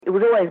It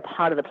was always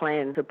part of the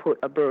plan to put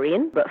a brewery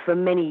in, but for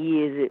many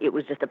years it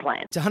was just a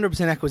plan. It's a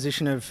 100%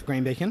 acquisition of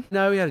Green Beacon.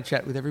 No, we had a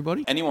chat with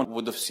everybody. Anyone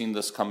would have seen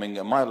this coming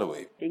a mile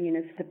away.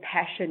 It's the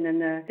passion and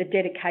the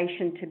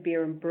dedication to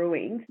beer and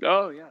brewing.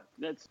 Oh, yeah.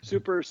 That's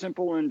super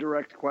simple and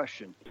direct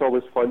question. It's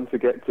always fun to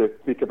get to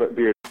speak about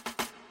beer.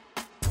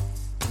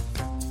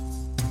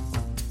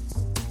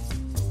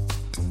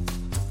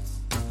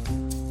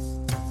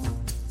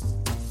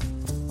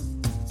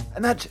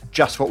 And that's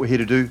just what we're here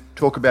to do,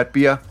 talk about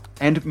beer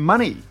and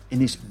money in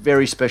this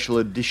very special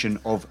edition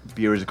of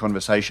Beer as a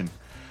Conversation.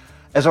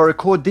 As I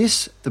record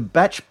this, the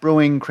Batch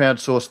Brewing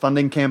crowdsource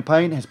funding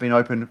campaign has been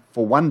open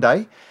for 1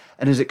 day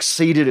and has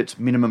exceeded its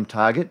minimum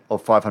target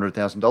of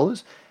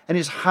 $500,000 and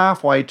is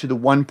halfway to the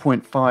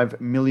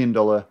 $1.5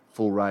 million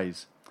full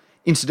raise.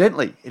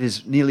 Incidentally, it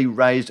has nearly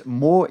raised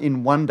more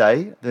in 1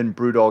 day than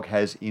Brewdog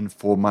has in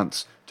 4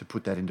 months, to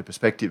put that into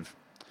perspective.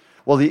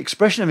 While the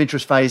expression of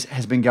interest phase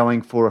has been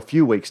going for a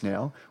few weeks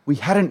now, we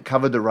hadn't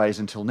covered the raise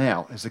until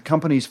now, as the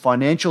company's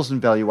financials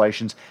and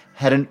valuations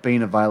hadn't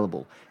been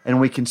available, and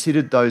we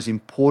considered those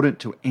important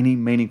to any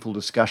meaningful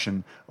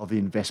discussion of the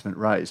investment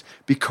raise,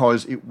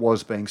 because it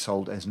was being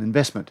sold as an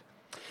investment.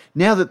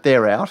 Now that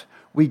they're out,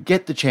 we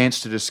get the chance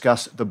to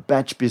discuss the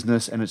Batch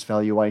business and its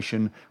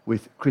valuation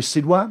with Chris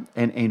Sidwa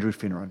and Andrew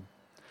Finneran.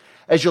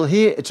 As you'll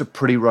hear, it's a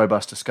pretty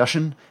robust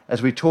discussion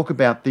as we talk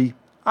about the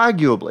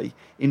arguably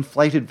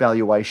inflated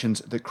valuations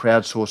that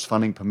crowdsource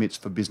funding permits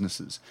for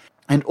businesses,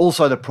 and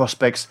also the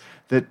prospects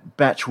that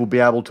Batch will be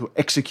able to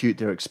execute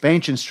their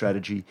expansion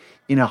strategy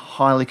in a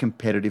highly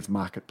competitive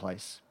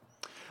marketplace.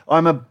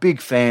 I'm a big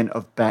fan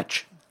of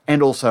Batch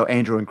and also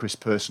Andrew and Chris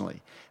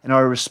personally, and I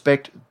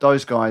respect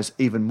those guys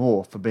even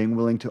more for being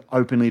willing to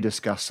openly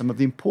discuss some of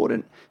the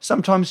important,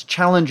 sometimes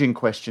challenging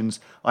questions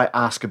I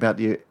ask about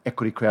the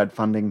equity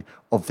crowdfunding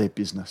of their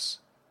business.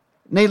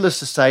 Needless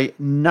to say,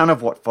 none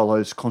of what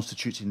follows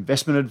constitutes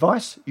investment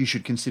advice. You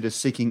should consider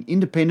seeking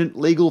independent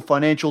legal,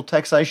 financial,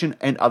 taxation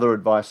and other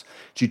advice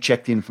to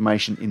check the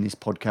information in this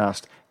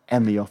podcast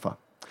and the offer,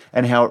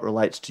 and how it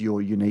relates to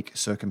your unique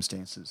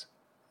circumstances.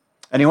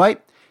 Anyway,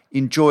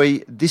 enjoy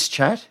this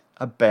chat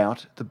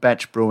about the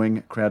Batch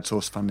Brewing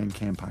crowdsource funding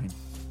campaign.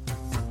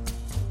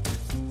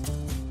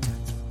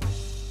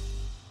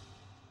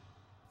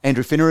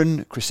 Andrew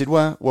Finneran, Chris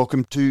Sidwa,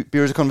 welcome to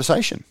Beer as a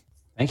Conversation.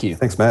 Thank you.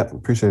 Thanks, Matt.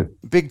 Appreciate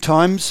it. Big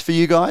times for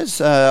you guys.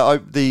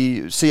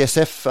 The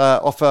CSF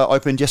offer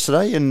opened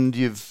yesterday, and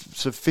you've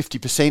sort of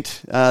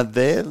 50%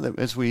 there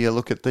as we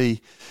look at the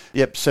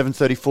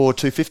 734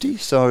 250.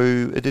 So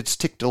it's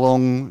ticked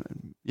along,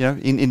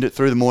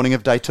 through the morning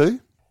of day two.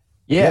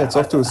 Yeah, it's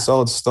off to a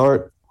solid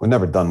start. We've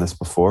never done this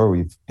before.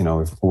 We're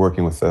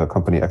working with a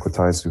company,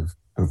 Equitize,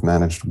 who've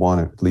managed one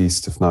at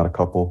least, if not a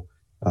couple.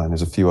 And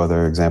there's a few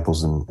other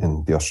examples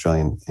in the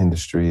Australian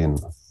industry and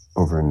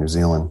over in New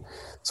Zealand.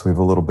 So we have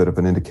a little bit of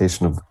an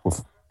indication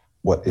of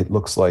what it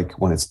looks like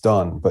when it's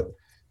done, but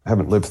I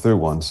haven't lived through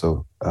one,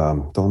 so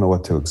don't know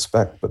what to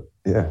expect. But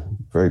yeah,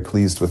 very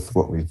pleased with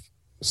what we've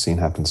seen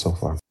happen so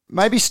far.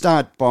 Maybe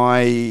start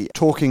by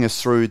talking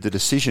us through the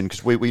decision,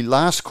 because we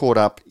last caught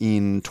up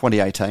in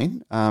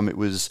 2018. It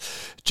was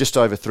just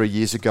over 3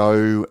 years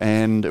ago,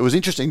 and it was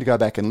interesting to go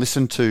back and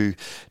listen to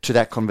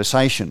that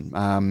conversation,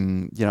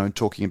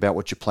 talking about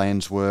what your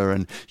plans were.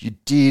 And you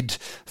did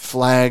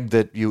flag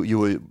that you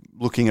were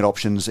looking at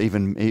options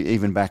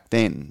even back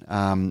then.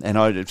 And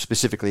I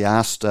specifically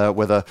asked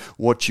whether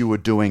what you were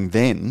doing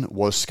then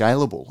was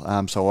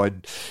scalable. So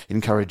I'd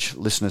encourage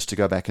listeners to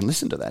go back and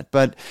listen to that.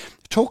 But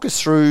talk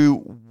us through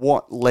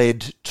what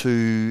led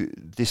to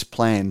this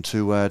plan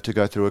to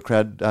go through a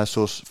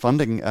crowdsource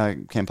funding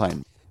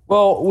campaign.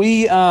 Well,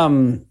 we I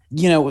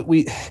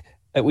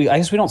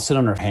guess we don't sit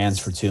on our hands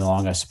for too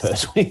long, I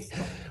suppose.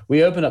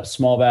 We opened up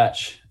Small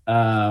Batch,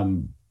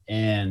 I'm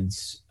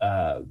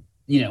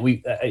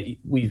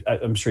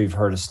sure you've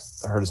heard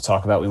us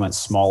talk about, we went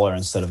smaller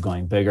instead of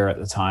going bigger at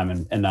the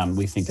time. And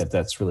we think that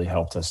that's really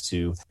helped us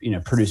to,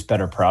 produce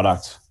better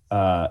product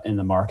in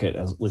the market.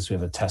 At least we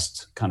have a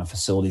test kind of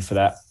facility for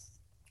that.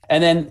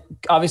 And then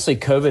obviously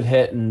COVID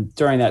hit, and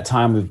during that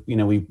time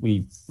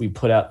we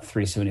put out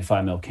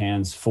 375 ml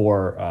cans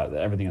for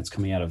everything that's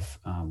coming out of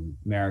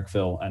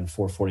Marrickville, and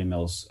 440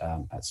 mils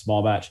at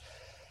Small Batch.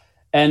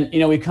 And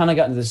we kind of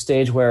got into the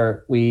stage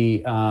where we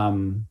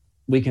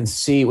can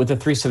see with the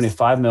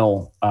 375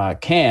 mil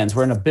cans,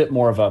 we're in a bit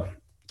more of a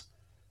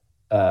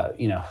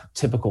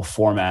typical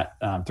format,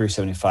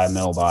 375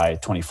 mil by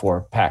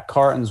 24 pack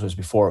cartons, was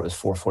before it was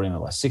 440 mil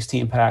by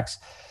 16 packs.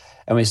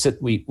 And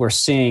we're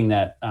seeing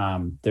that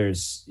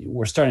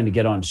we're starting to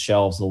get on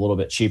shelves a little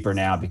bit cheaper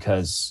now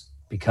because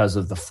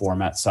of the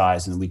format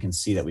size, and we can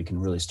see that we can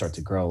really start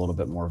to grow a little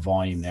bit more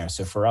volume there.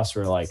 So for us,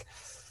 we're like,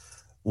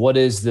 what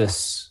is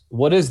this?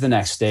 What is the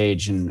next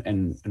stage,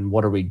 and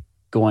what are we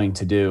going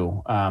to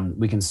do?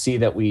 We can see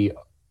that we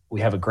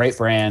have a great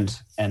brand,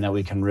 and that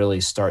we can really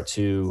start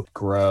to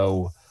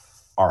grow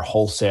our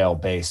wholesale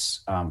base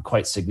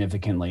quite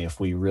significantly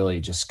if we really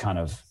just kind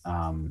of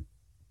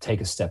take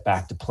a step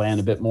back to plan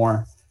a bit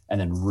more, and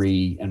then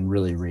really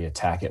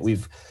re-attack it.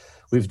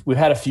 we've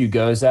had a few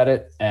goes at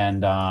it,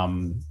 and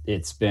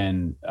it's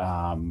been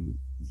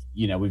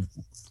we've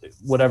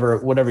whatever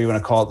you want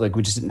to call it, like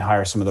we just didn't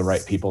hire some of the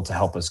right people to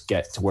help us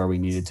get to where we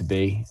needed to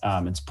be.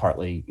 It's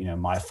partly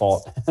my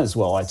fault as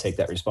well. I take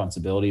that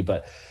responsibility,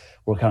 but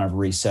we're kind of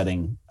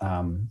resetting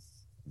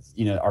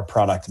our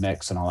product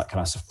mix and all that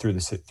kind of stuff through the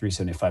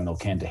 375 mil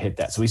can to hit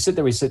that. So we said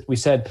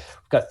we've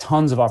got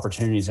tons of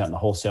opportunities out in the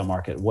wholesale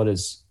market. What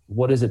is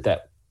it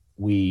that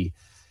we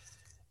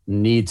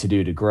need to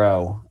do to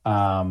grow?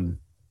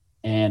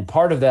 And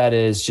part of that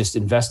is just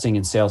investing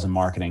in sales and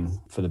marketing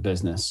for the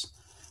business.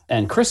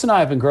 And Chris and I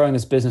have been growing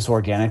this business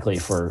organically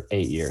for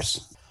 8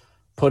 years,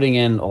 putting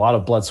in a lot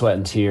of blood, sweat,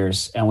 and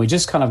tears. And we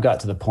just kind of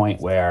got to the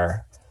point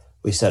where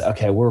we said,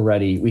 okay, we're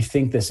ready. We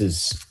think this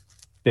is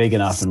big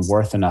enough and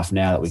worth enough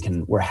now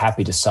that we're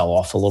happy to sell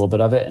off a little bit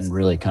of it and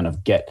really kind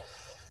of get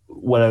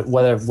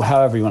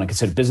however you want to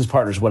consider business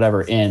partners,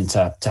 whatever, in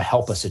to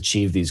help us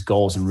achieve these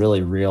goals and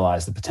really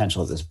realize the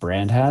potential that this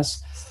brand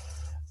has.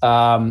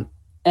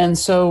 And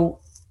so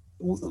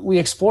we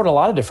explored a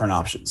lot of different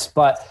options,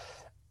 but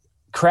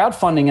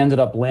crowdfunding ended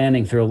up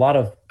landing through a lot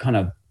of kind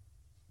of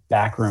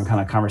backroom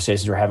kind of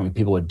conversations we're having with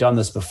people who had done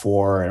this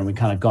before. And we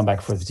kind of gone back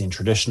and forth between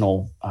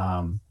traditional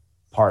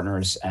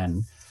partners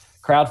and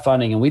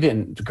crowdfunding. And we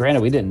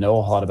didn't know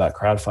a whole lot about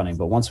crowdfunding,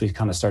 but once we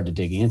kind of started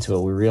digging into it,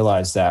 we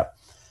realized that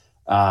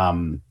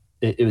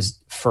it was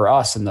for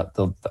us and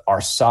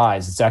our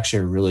size, it's actually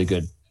a really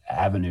good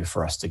avenue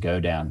for us to go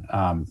down.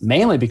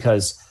 Mainly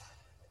because,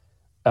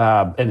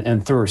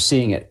 and through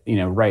seeing it,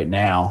 right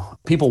now,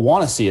 people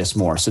want to see us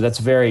more. So it's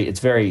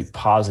very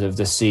positive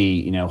to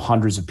see,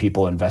 hundreds of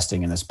people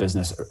investing in this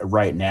business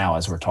right now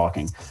as we're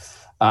talking.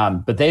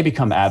 But they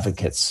become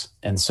advocates.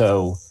 And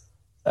so,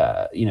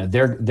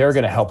 they're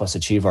going to help us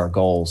achieve our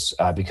goals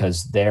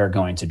because they're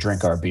going to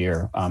drink our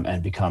beer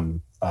and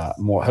become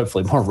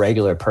hopefully more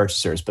regular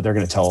purchasers, but they're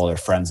going to tell all their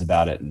friends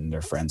about it and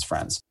their friends'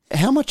 friends.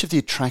 How much of the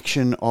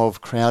attraction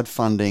of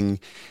crowdfunding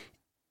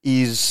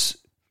is,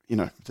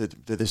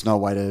 there's no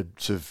way to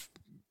sort of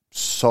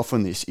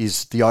soften this,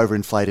 is the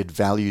overinflated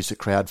values that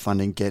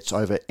crowdfunding gets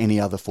over any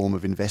other form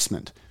of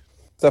investment?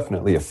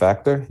 Definitely a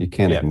factor. You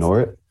can't ignore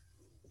it.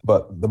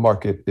 But the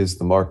market is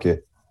the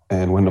market.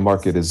 And when the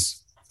market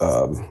is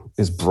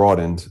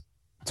broadened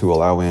to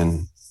allow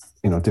in,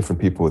 different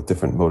people with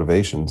different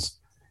motivations,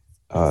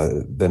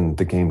 then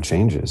the game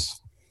changes.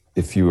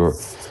 If you are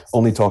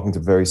only talking to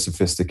very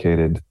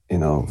sophisticated,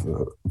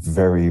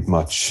 very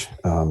much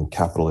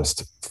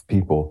capitalist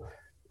people,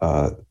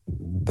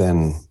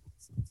 then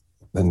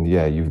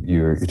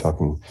you're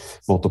talking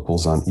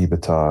multiples on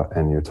EBITDA,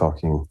 and you're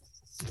talking,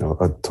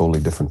 a totally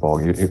different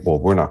ballgame. Well,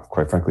 we're not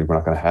going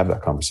to have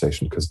that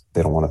conversation because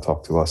they don't want to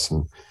talk to us,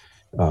 and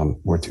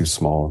we're too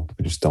small.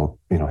 We just don't,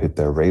 hit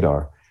their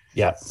radar.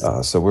 Yeah.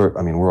 So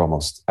we're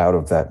almost out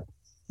of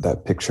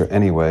that picture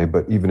anyway.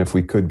 But even if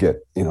we could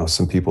get,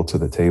 some people to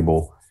the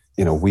table,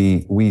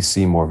 we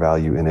see more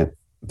value in it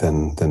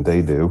than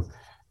they do.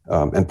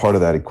 And part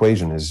of that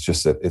equation is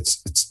just that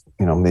it's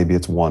maybe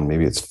it's one,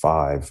 maybe it's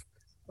five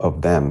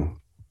of them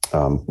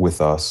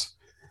with us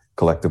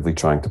collectively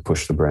trying to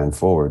push the brand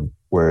forward.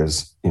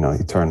 Whereas,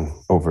 you turn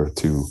over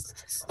to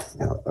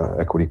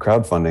equity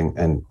crowdfunding,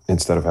 and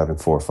instead of having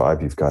 4 or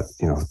 5, you've got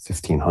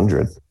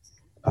 1,500,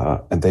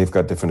 and they've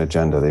got different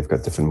agenda, they've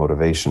got different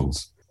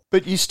motivations.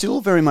 But you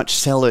still very much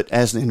sell it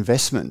as an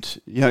investment.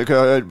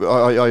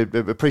 I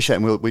appreciate,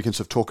 and we can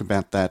sort of talk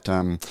about that,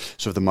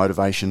 sort of the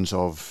motivations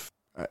of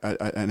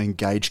an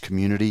engaged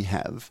community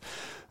have,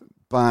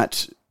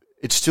 but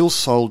it's still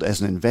sold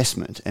as an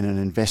investment, and an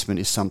investment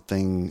is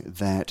something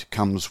that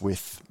comes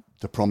with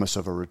the promise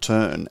of a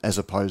return, as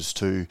opposed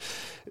to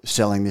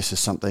selling this as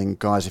something,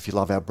 guys, if you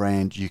love our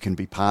brand, you can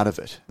be part of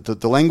it.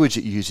 The language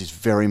that you use is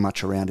very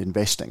much around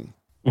investing.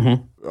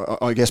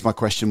 Mm-hmm. I guess my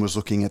question was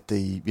looking at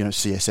the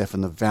CSF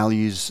and the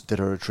values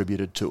that are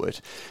attributed to it.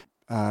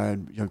 I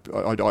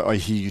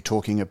hear you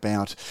talking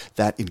about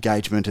that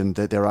engagement, and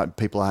that there are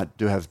people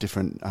do have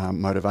different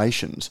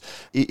motivations.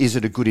 Is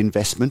it a good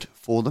investment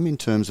for them in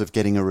terms of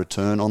getting a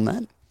return on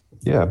that?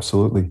 Yeah,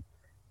 absolutely.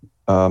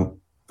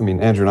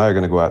 Andrew and I are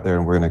going to go out there,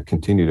 and we're going to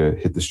continue to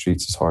hit the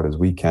streets as hard as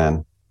we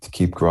can to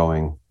keep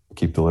growing,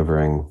 keep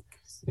delivering,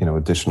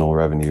 additional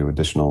revenue,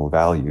 additional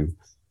value.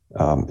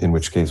 In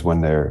which case,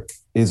 when there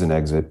is an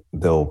exit,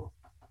 they'll,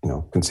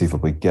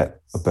 conceivably get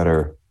a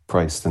better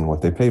price than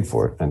what they paid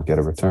for it and get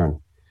a return.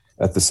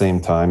 At the same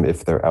time,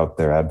 if they're out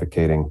there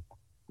advocating,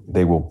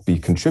 they will be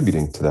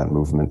contributing to that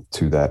movement,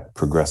 to that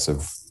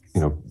progressive,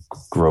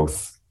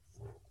 growth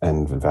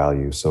and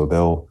value. So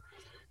they'll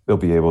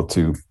be able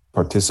to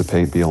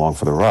participate, be along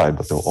for the ride,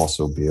 but they'll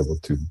also be able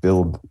to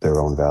build their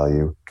own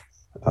value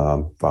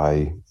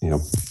by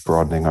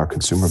broadening our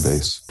consumer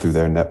base through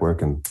their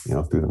network and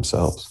through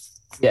themselves.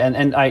 Yeah,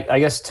 and I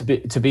guess to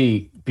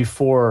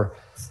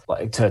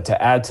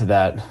add to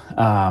that,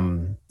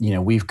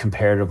 we've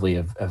comparatively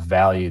have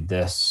valued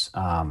this,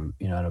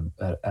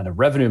 at a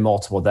revenue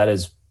multiple that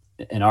is,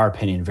 in our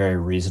opinion, very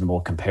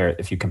reasonable.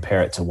 If you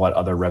compare it to what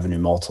other revenue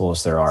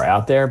multiples there are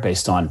out there,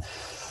 based on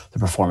the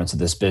performance of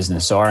this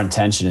business. So our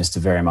intention is to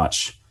very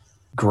much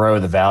grow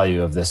the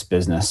value of this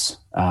business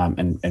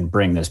and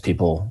bring those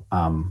people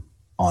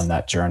on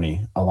that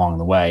journey along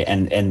the way,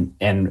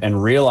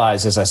 and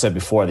realize, as I said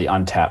before, the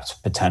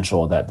untapped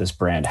potential that this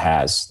brand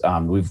has.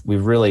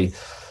 We've really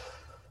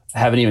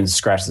haven't even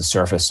scratched the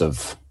surface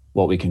of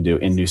what we can do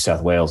in New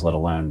South Wales, let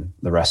alone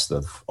the rest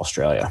of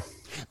Australia.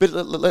 But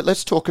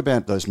let's talk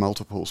about those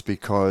multiples,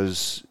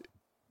 because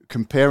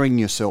comparing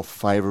yourself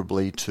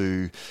favourably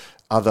to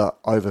other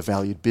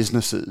overvalued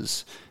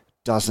businesses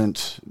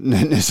doesn't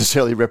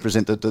necessarily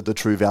represent the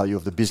true value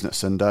of the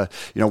business. And,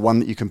 one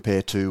that you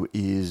compare to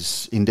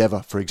is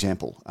Endeavour, for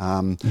example.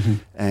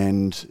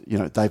 And,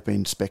 they've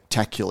been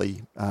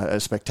a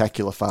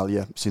spectacular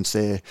failure since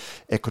their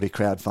equity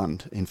crowd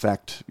fund. In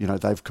fact,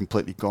 they've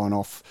completely gone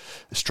off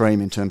stream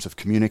in terms of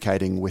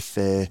communicating with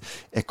their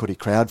equity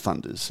crowd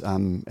funders,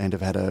 and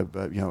have had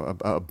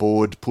a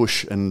board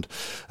push and,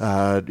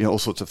 all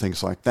sorts of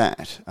things like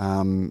that.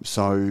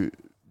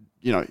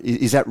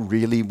 Is that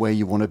really where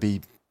you want to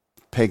be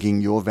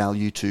pegging your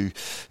value to,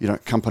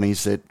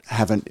 companies that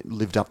haven't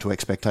lived up to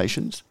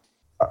expectations?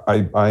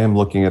 I am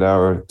looking at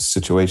our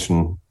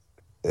situation.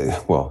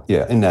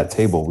 In that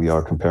table, we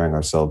are comparing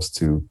ourselves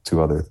to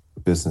other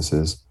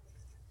businesses.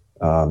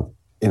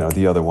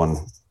 The other one,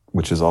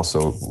 which is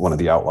also one of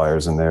the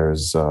outliers in there,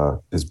 is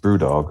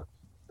BrewDog,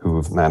 who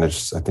have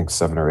managed, I think,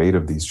 7 or 8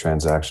 of these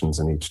transactions,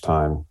 and each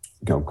time,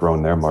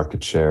 grown their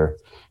market share,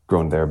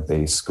 grown their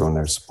base, grown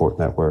their support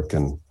network.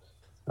 And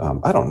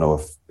I don't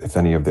know if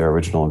any of their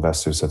original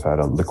investors have had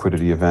a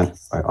liquidity event.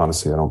 I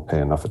don't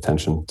pay enough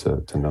attention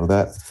to know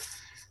that.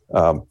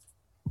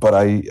 But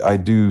I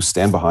do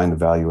stand behind the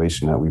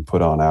valuation that we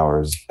put on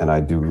ours, and I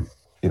do,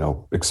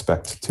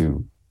 expect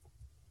to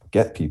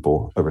get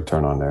people a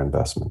return on their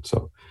investment.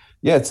 So,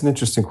 yeah, it's an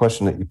interesting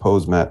question that you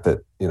pose, Matt, that,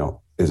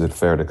 is it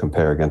fair to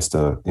compare against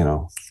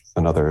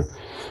another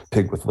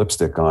pig with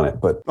lipstick on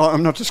it? But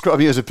I'm not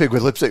describing you as a pig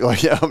with lipstick.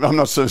 I'm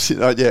not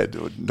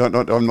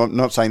I'm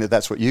not saying that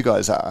that's what you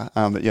guys are.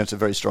 It's a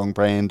very strong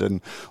brand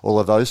and all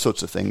of those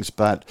sorts of things.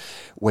 But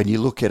when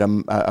you look at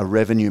a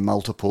revenue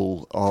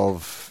multiple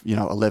of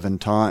 11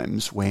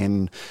 times,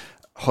 when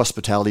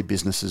hospitality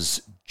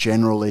businesses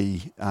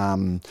generally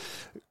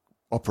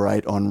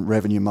operate on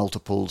revenue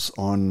multiples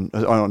on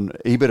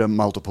EBITDA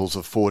multiples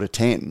of 4 to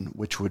 10,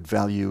 which would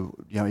value,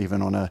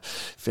 even on a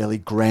fairly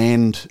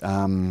grand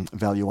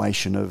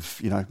valuation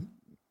of,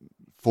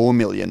 4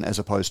 million as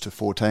opposed to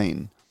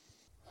 14.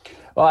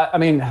 Well,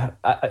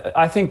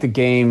 I think the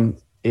game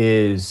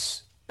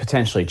is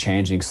potentially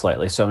changing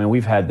slightly. So,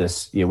 we've had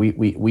this,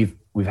 we've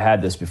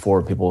had this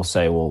before. People will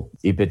say, well,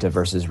 EBITDA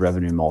versus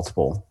revenue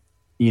multiple.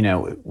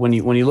 When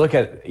you look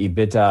at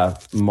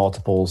EBITDA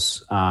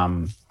multiples,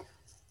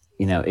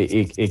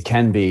 it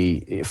can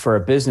be, for a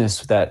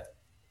business that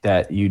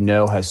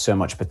has so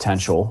much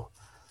potential,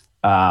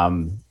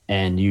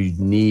 and you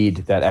need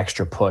that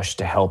extra push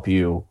to help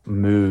you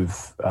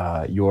move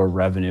your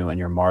revenue and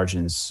your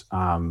margins,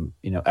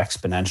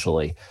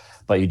 exponentially,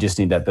 but you just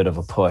need that bit of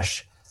a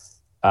push,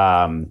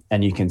 and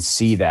you can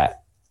see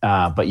that,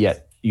 but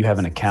yet you have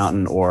an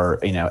accountant or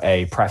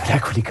a private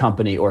equity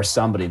company or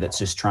somebody that's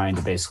just trying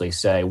to basically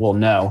say, well,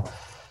 no.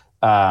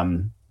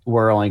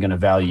 We're only going to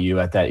value you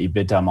at that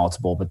EBITDA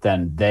multiple, but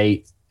then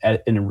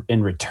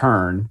in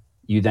return,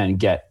 you then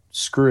get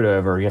screwed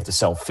over. You have to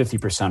sell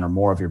 50% or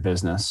more of your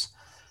business.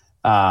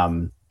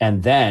 And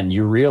then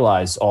you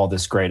realize all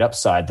this great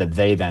upside that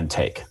they then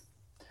take.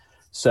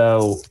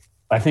 So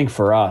I think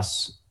for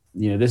us,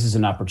 this is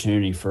an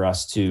opportunity for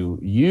us to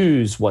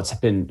use what's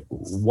been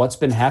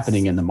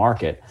happening in the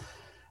market.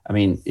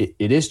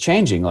 It is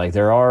changing. Like,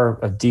 there are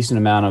a decent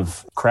amount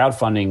of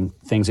crowdfunding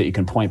things that you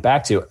can point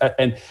back to.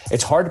 And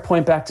it's hard to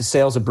point back to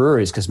sales of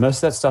breweries because most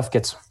of that stuff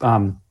gets,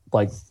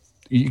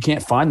 you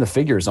can't find the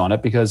figures on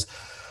it because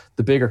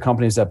the bigger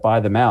companies that buy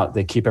them out,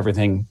 they keep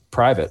everything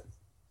private.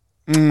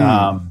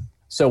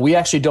 So we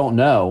actually don't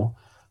know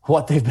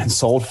what they've been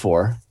sold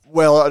for.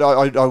 Well,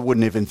 I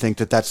wouldn't even think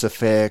that that's a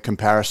fair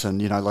comparison.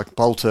 Like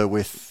Bolter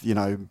with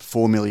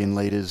 4 million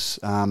litres,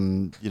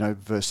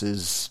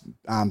 versus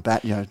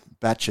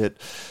Batch at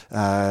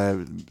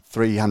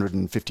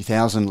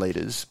 350,000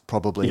 litres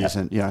probably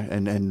isn't,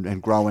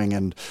 and growing,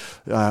 and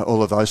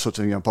all of those sorts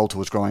of, Bolter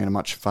was growing at a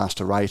much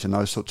faster rate and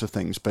those sorts of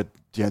things. But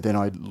then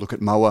I look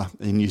at Moa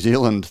in New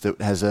Zealand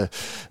that has a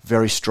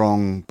very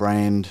strong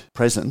brand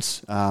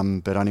presence,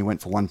 but only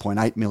went for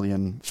 1.8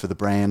 million for the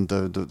brand,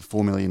 the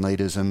 4 million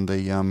litres, and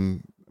the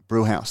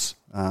Brewhouse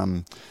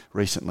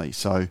recently.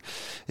 So,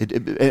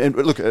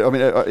 look,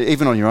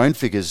 even on your own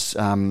figures,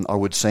 I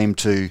would seem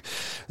to.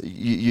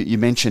 You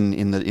mentioned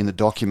in the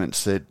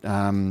documents that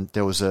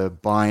there was a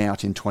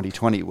buyout in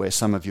 2020 where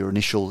some of your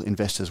initial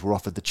investors were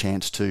offered the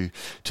chance to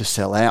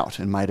sell out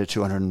and made a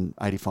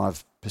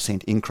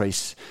 285%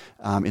 increase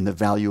in the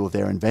value of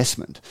their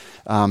investment.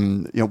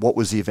 What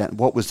was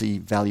the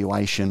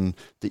valuation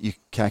that you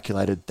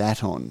calculated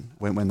that on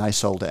when they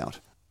sold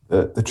out?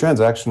 The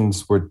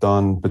transactions were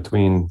done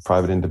between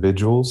private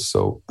individuals.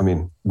 So,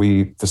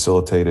 we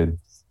facilitated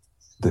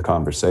the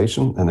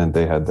conversation, and then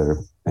they had their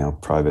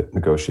private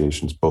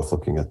negotiations, both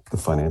looking at the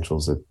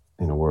financials that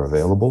were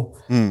available.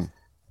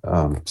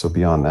 So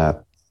beyond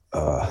that,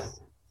 I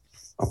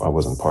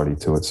wasn't party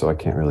to it, so I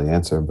can't really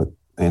answer. But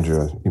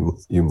Andrea,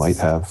 you might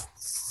have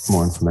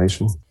more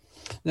information.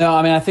 No,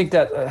 I mean, I think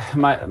that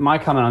my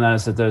comment on that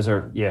is that those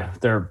are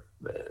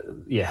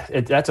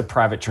that's a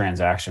private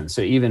transaction.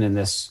 So even in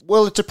this,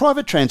 well, it's a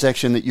private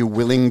transaction that you're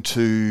willing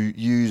to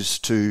use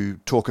to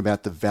talk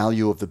about the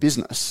value of the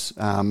business.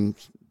 And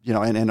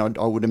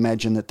I would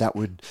imagine that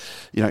would,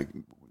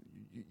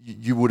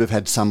 you would have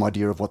had some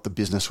idea of what the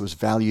business was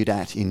valued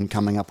at in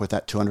coming up with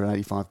that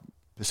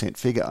 285%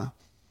 figure.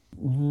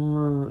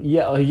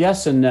 Yeah,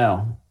 yes and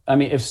no. I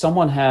mean, if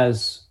someone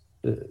has,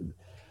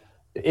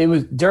 it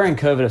was during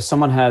COVID, if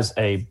someone has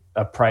a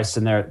price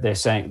and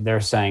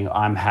they're saying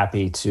I'm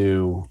happy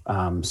to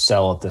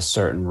sell at this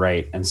certain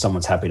rate, and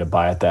someone's happy to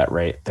buy at that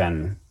rate,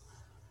 then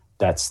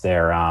that's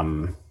their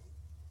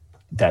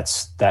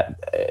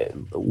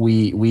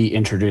we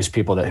introduce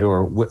people who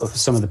are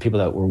some of the people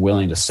that were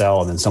willing to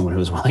sell, and then someone who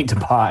was willing to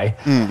buy.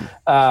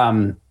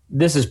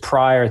 This is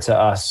prior to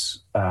us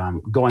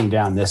going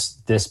down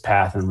this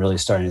path and really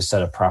starting to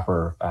set a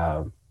proper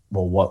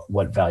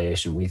what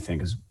valuation we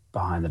think is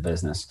behind the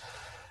business.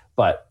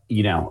 But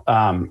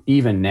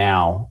even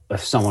now,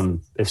 if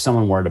someone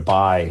were to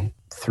buy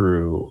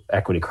through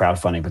equity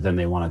crowdfunding, but then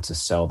they wanted to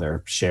sell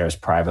their shares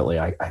privately,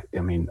 I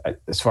mean,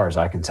 as far as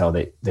I can tell,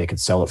 they could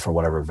sell it for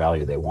whatever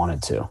value they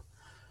wanted to,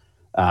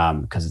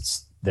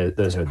 because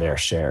those are their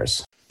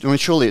shares. I mean,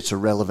 surely it's a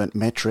relevant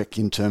metric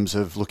in terms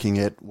of looking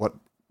at what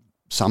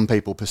some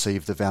people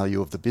perceive the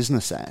value of the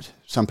business at.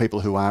 Some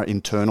people who are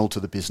internal to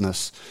the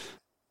business,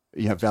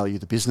 value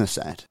the business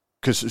at.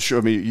 Because sure,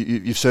 I mean,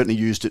 you've certainly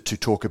used it to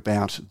talk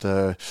about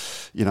the,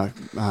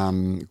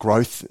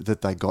 growth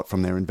that they got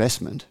from their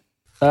investment.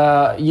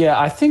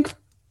 I think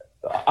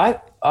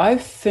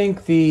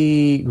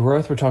the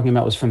growth we're talking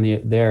about was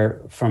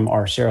from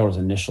our shareholders'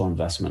 initial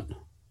investment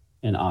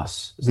in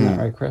us. Isn't that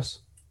right, Chris?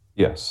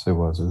 Yes, it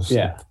was. It was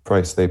the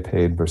price they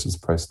paid versus the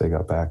price they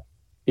got back.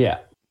 Yeah.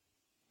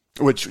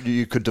 Which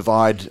you could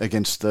divide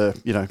against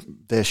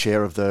their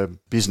share of the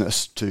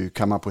business to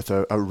come up with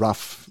a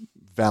rough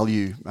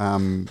value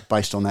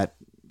based on that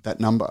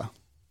number.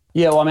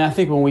 Yeah, well, I mean, I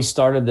think when we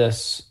started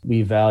this,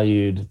 we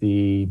valued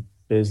the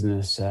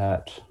business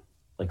at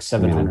like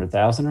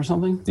 700,000 or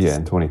something. Yeah,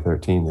 in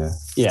 2013. Yeah.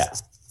 Yeah,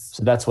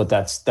 so that's what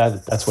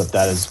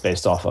that is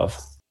based off of.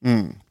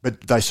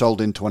 But they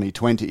sold in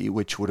 2020,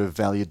 which would have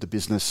valued the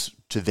business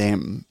to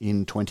them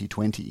in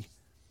 2020.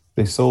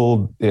 They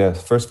sold. Yeah, the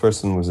first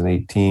person was in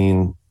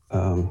 18.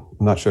 I'm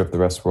not sure if the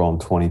rest were all in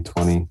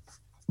 2020,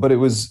 but it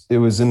was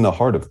in the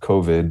heart of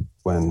COVID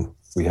when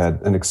we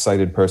had an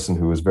excited person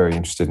who was very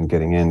interested in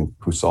getting in,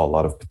 who saw a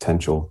lot of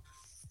potential.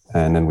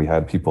 And then we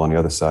had people on the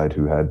other side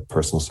who had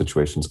personal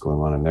situations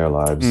going on in their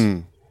lives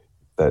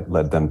that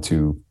led them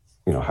to,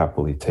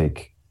 happily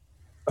take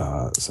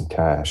some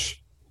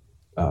cash.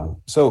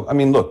 So, I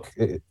mean, look,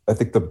 I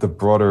think the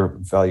broader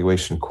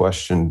valuation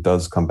question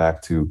does come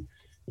back to,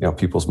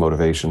 people's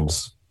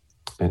motivations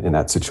in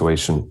that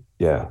situation.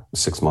 Yeah,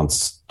 6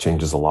 months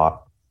changes a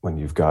lot when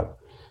you've got,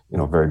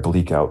 very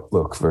bleak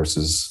outlook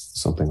versus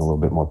something a little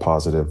bit more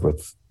positive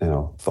with,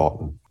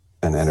 thought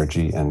and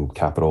energy and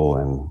capital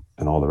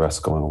and all the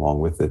rest going along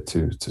with it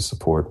to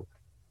support,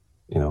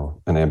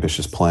 an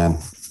ambitious plan.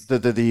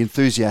 The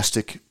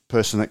enthusiastic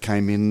person that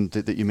came in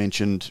that you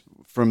mentioned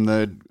from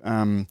the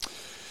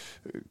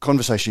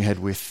conversation you had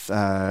with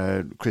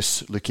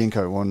Chris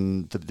Lukinko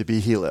on the Beer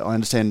Healer, I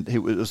understand he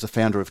was the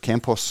founder of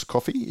Campos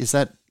Coffee. Is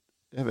that,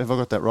 have I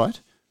got that right?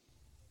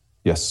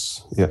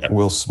 Yes. Yeah.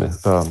 Will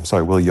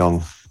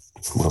Young.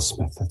 Will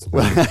Smith. That's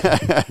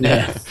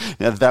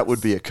Now that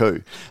would be a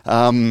coup.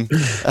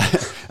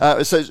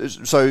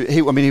 So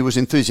he was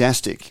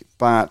enthusiastic,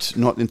 but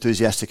not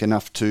enthusiastic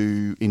enough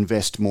to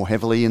invest more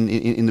heavily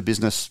in the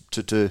business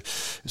to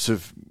sort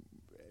of,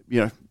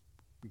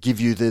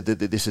 give you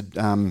this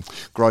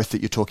growth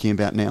that you're talking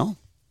about now.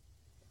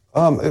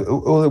 It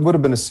would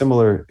have been a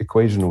similar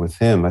equation with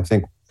him. I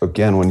think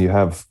again, when you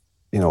have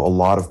a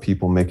lot of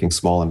people making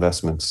small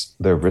investments,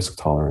 their risk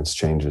tolerance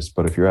changes.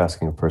 But if you're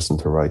asking a person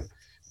to write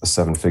a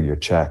 7-figure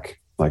check,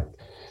 like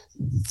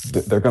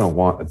they're going to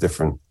want a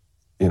different,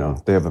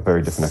 they have a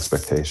very different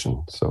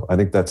expectation. So I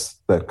think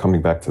that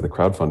coming back to the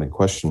crowdfunding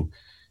question,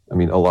 I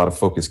mean, a lot of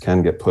focus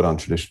can get put on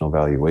traditional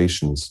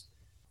valuations,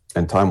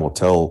 and time will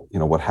tell,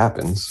 what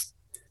happens.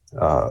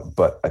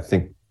 But I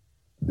think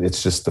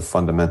it's just the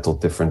fundamental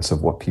difference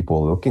of what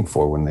people are looking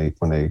for when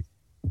they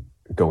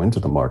go into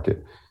the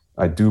market.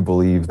 I do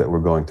believe that we're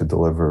going to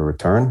deliver a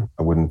return.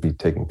 I wouldn't be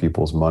taking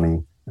people's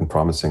money and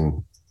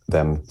promising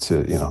them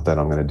to, that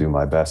I'm going to do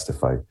my best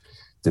if I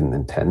didn't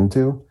intend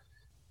to.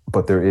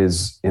 But there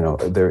is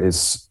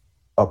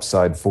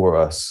upside for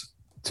us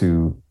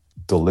to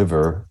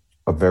deliver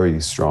a very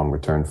strong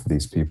return for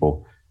these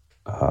people.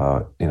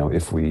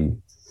 If we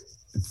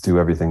do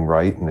everything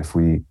right, and if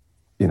we,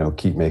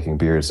 keep making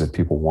beers that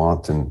people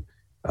want, and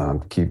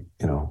keep,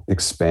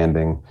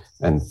 expanding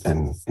and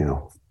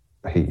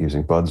I hate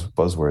using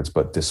buzzwords,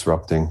 but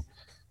disrupting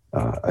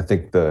I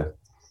think the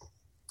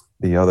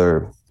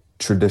other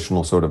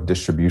traditional sort of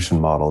distribution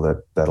model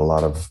that a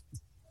lot of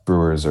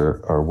brewers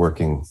are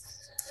working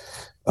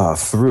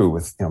through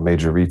with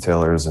major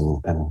retailers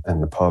and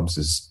the pubs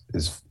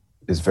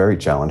is very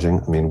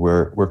challenging. I mean,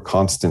 we're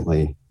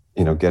constantly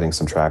getting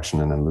some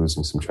traction and then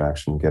losing some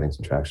traction, getting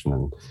some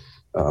traction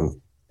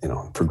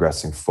and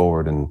progressing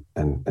forward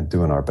and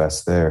doing our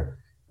best there.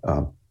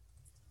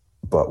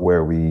 But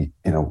where we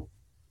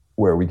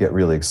get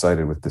really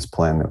excited with this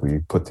plan that we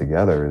put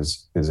together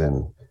is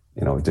in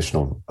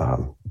additional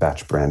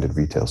batch branded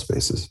retail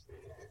spaces.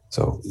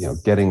 So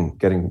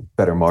getting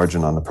better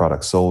margin on the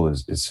product sold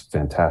is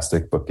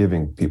fantastic, but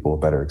giving people a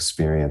better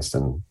experience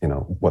than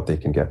what they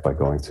can get by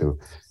going to,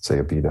 say,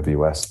 a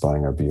BWS,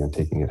 buying our beer and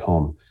taking it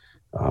home.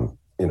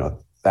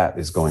 That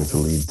is going to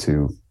lead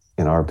to,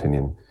 in our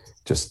opinion,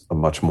 just a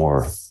much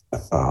more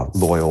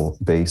loyal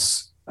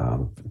base,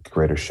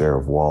 greater share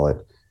of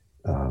wallet,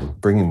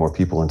 bringing more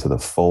people into the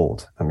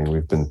fold. I mean,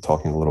 we've been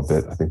talking a little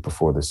bit, I think,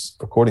 before this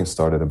recording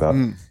started about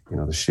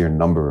the sheer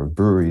number of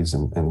breweries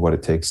and what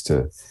it takes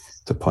to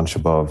punch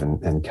above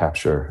and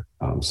capture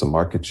some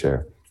market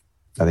share.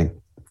 I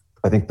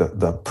think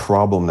the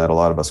problem that a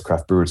lot of us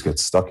craft brewers get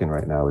stuck in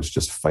right now is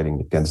just fighting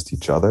against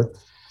each other,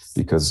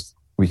 because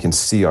we can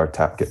see our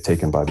tap get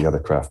taken by the other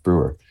craft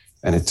brewer,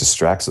 and it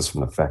distracts us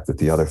from the fact that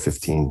the other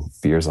 15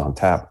 beers on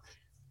tap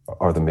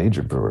are the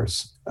major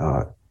brewers.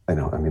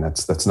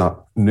 That's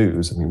not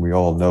news. I mean, we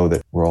all know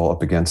that we're all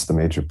up against the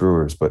major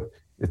brewers, but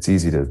it's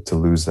easy to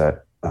lose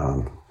that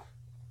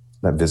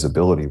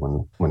visibility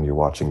when you're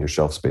watching your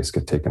shelf space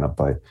get taken up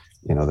by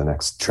the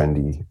next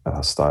trendy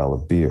style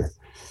of beer.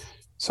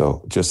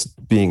 So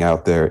just being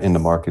out there in the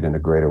market in a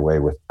greater way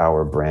with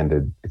our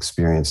branded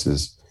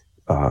experiences,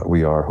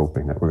 we are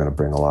hoping that we're going to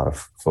bring a lot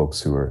of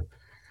folks who are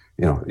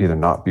either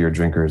not beer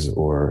drinkers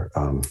or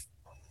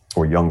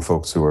young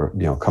folks who are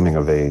coming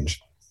of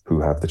age, who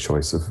have the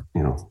choice of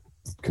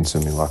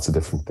consuming lots of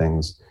different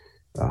things.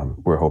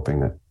 We're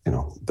hoping that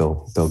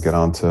they'll get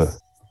on to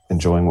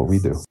enjoying what we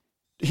do.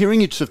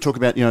 Hearing you sort of talk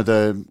about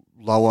the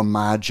lower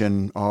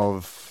margin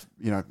of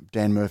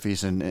Dan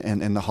Murphy's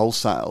and the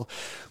wholesale,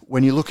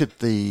 when you look at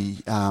the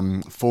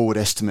forward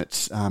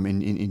estimates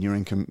in your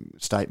income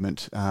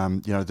statement,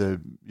 you're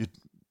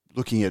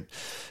looking at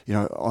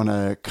on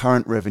a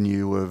current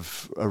revenue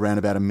of around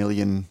about $1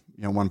 million.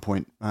 Low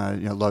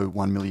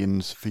 $1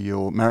 million for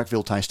your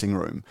Marrickville tasting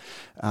room.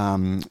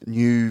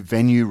 New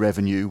venue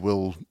revenue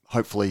will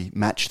hopefully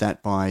match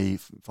that by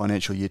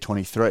financial year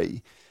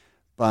 23.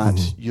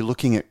 But you're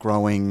looking at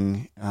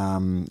growing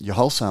your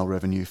wholesale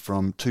revenue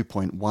from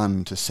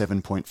 2.1 to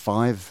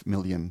 7.5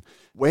 million.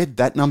 Where'd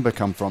that number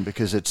come from?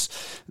 Because it's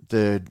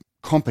the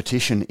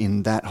competition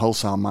in that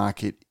wholesale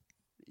market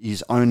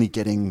is only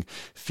getting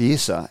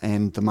fiercer,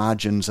 and the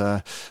margins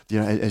are,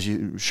 as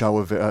you show,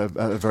 are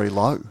very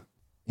low.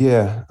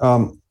 Yeah,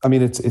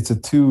 it's a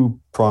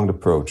two-pronged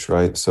approach,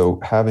 right? So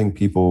having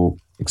people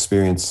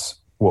experience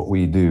what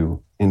we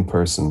do in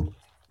person,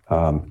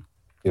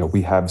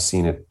 we have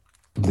seen it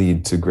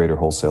lead to greater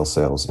wholesale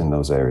sales in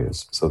those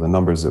areas. So the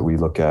numbers that we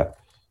look at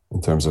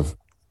in terms of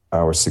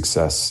our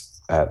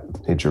success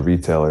at major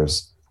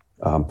retailers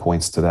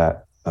points to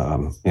that.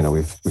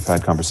 We've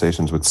had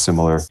conversations with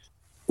similar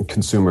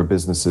consumer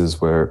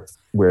businesses where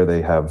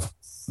they have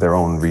their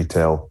own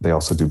retail. They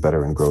also do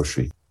better in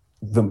grocery.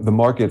 The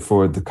market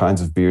for the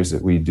kinds of beers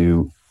that we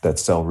do that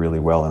sell really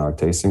well in our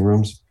tasting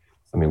rooms,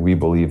 I mean, we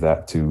believe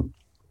that to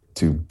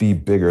be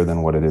bigger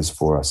than what it is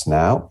for us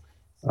now.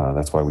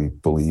 That's why we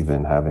believe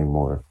in having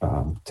more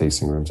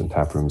tasting rooms and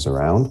tap rooms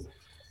around.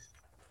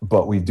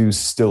 But we do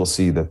still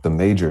see that the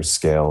major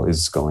scale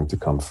is going to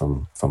come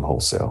from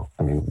wholesale.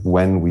 I mean,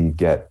 when we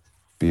get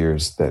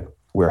beers that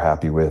we're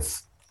happy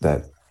with,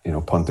 that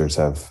punters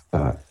have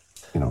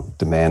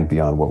demand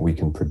beyond what we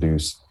can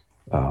produce,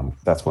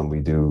 that's when we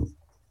do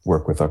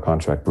work with our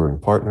contract brewing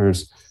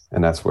partners,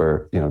 and that's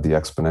where the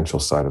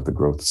exponential side of the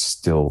growth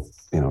still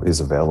is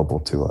available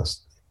to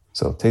us.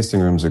 So tasting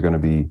rooms are going to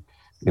be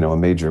a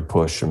major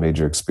push, a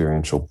major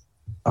experiential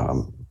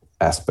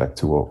aspect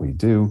to what we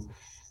do.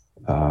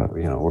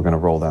 We're going to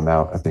roll them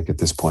out. I think at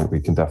this point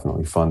we can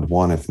definitely fund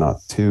one, if not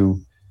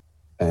two,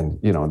 and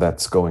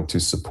that's going to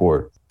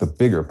support the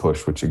bigger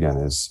push, which again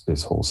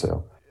is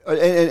wholesale.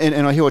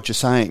 And I hear what you're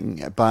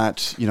saying,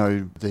 but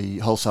the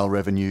wholesale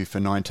revenue for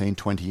 19,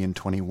 20, and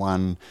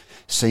 21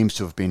 seems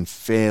to have been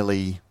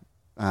fairly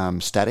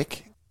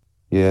static.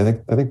 Yeah,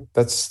 I think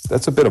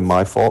that's a bit of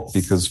my fault,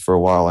 because for a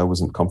while I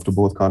wasn't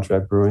comfortable with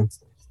contract brewing.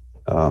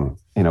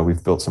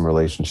 We've built some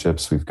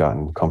relationships. We've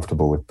gotten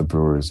comfortable with the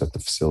brewers at the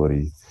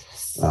facilities.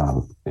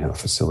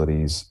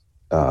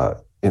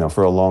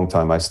 For a long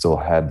time, I still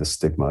had the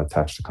stigma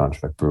attached to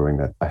contract brewing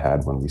that I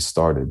had when we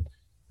started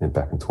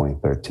back in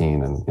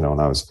 2013. And, when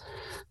I was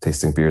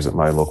tasting beers at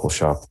my local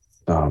shop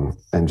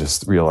and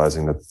just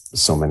realizing that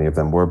so many of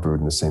them were brewed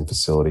in the same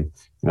facility,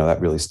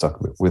 that really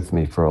stuck with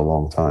me for a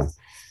long time.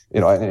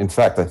 In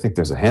fact, I think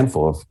there's a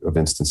handful of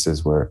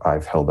instances where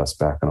I've held us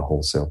back in a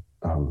wholesale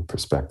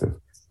perspective.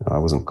 I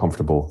wasn't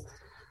comfortable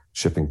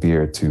shipping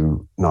beer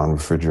to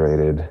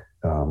non-refrigerated,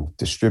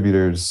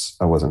 distributors.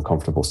 I wasn't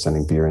comfortable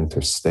sending beer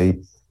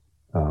interstate.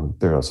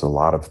 There was a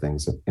lot of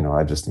things that,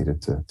 I just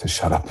needed to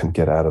shut up and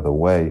get out of the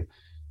way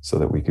so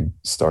that we could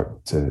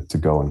start to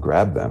go and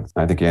grab them.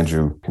 I think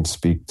Andrew can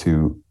speak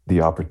to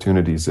the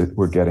opportunities that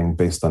we're getting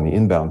based on the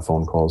inbound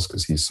phone calls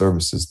because he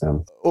services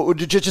them.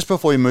 Just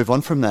before you move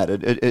on from that,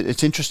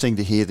 it's interesting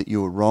to hear that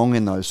you were wrong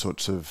in those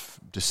sorts of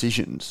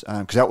decisions,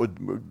 because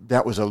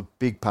that was a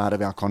big part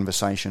of our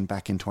conversation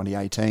back in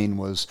 2018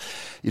 was,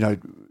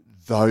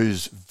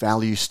 those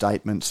value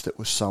statements that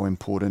were so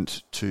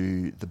important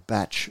to the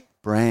Batch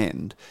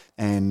brand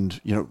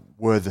and,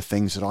 were the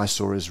things that I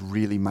saw as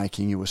really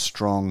making you a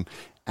strong,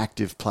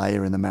 active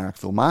player in the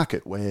Marrickville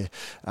market where,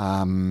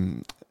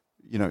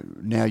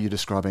 now you're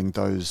describing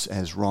those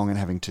as wrong and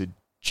having to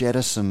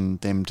jettison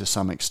them to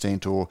some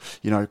extent or,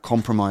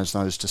 compromise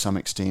those to some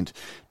extent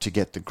to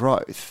get the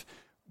growth.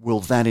 Will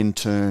that in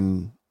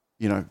turn,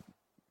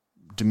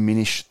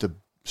 diminish the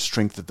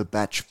strength of the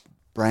Batch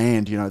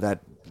brand, that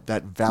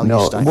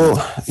value statement? Well,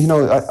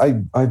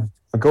 I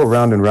go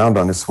round and round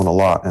on this one a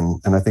lot,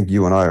 and I think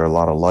you and I are a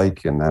lot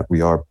alike in that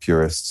we are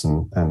purists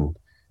and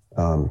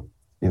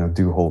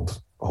do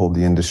hold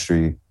the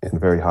industry in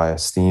very high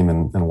esteem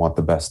and want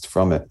the best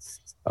from it.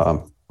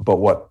 But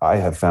what I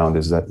have found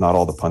is that not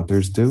all the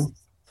punters do.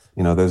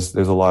 There's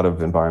a lot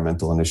of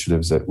environmental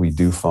initiatives that we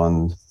do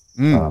fund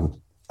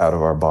out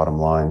of our bottom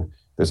line.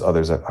 There's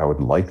others that I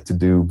would like to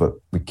do, but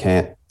we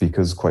can't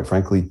because, quite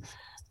frankly,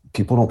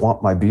 people don't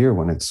want my beer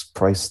when it's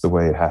priced the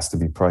way it has to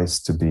be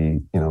priced to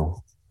be,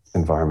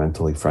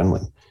 environmentally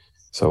friendly.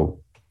 So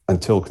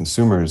until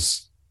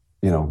consumers,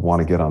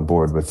 want to get on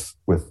board with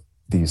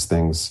these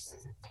things,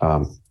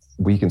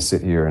 we can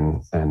sit here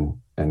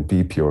and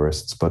be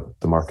purists, but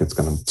the market's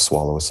going to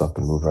swallow us up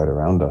and move right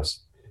around us.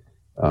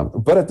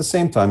 But at the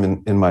same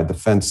time, in my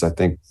defense, I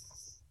think,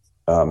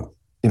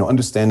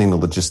 understanding the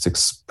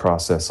logistics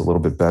process a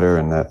little bit better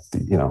and that,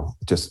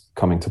 just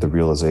coming to the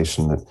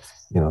realization that,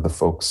 the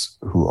folks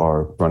who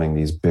are running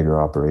these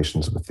bigger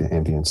operations with the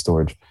ambient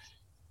storage,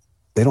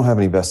 they don't have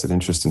any vested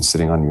interest in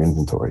sitting on your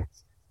inventory.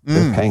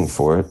 They're paying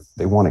for it.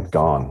 They want it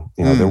gone.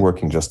 They're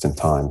working just in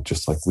time,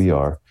 just like we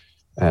are.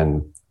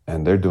 And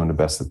they're doing the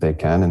best that they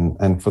can.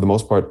 And for the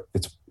most part,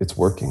 it's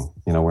working.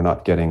 We're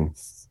not getting,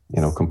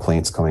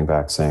 complaints coming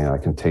back saying, I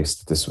can taste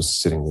that this was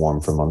sitting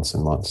warm for months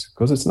and months,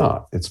 because it's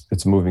not.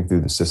 It's moving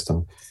through the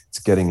system. It's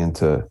getting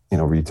into,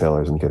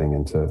 retailers and getting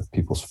into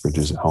people's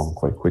fridges at home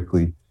quite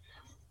quickly.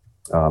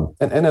 And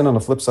then on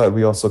the flip side,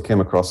 we also came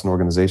across an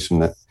organization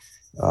that,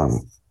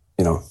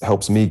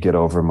 helps me get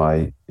over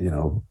my,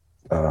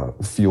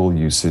 fuel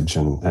usage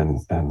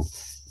and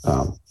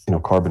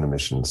carbon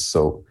emissions.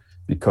 So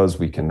because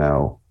we can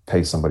now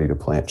pay somebody to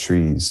plant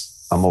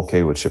trees, I'm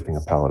okay with shipping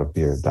a pallet of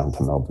beer down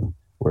to Melbourne.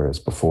 Whereas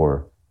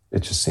before, it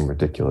just seemed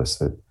ridiculous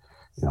that,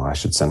 I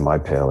should send my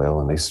pale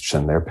ale and they should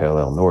send their pale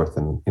ale north.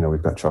 And,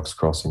 we've got trucks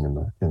crossing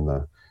on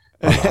the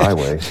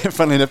highway.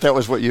 Funnily enough, that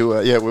was what you,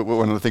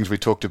 one of the things we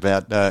talked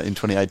about in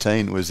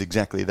 2018 was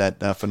exactly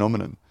that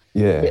phenomenon.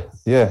 Yeah.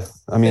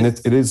 I mean,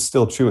 it is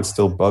still true. It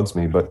still bugs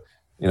me. But,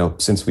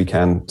 since we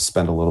can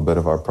spend a little bit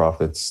of our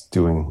profits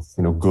doing,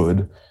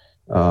 good,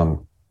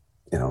 then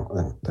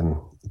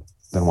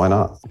why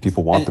not?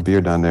 People want the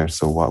beer down there.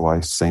 So why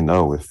say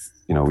no if,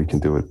 we can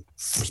do it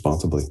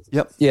responsibly?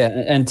 Yep.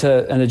 Yeah. And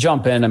to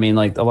jump in, I mean,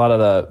 like a lot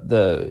of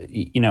the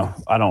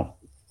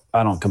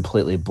I don't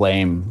completely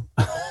blame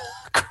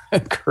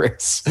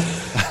Chris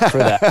for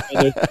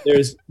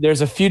that.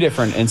 There's a few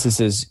different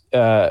instances.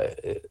 I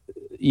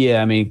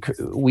mean,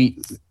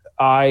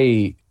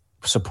 I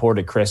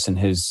supported Chris in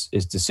his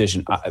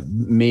decision.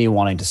 Me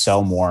wanting to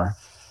sell more.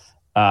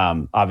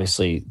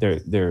 Obviously,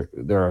 there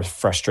are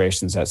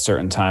frustrations at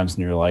certain times,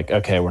 and you're like,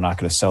 okay, we're not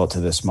going to sell it to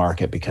this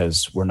market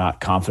because we're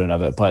not confident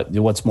of it. But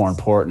what's more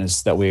important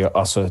is that we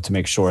also have to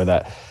make sure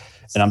that,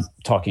 and I'm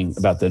talking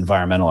about the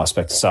environmental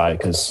aspect aside,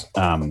 because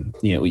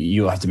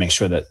you have to make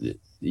sure that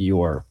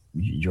your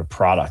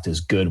product is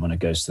good when it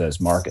goes to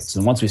those markets.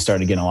 And once we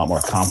started getting a lot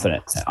more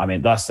confident, I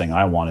mean, the last thing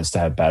I want is to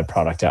have bad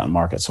product out in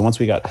market. So once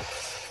we got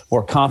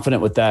more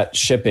confident with that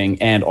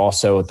shipping and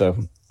also with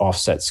the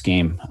offset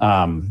scheme,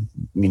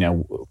 we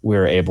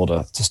were able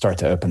to start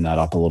to open that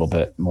up a little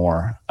bit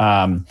more.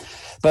 But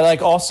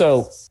like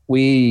also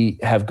we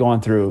have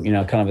gone through,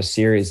 kind of a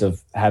series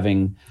of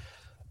having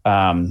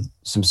some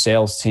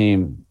sales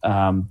team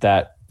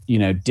that,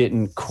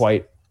 didn't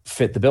quite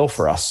fit the bill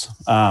for us.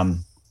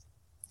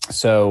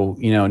 So,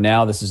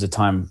 now this is a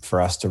time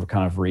for us to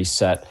kind of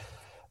reset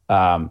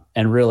and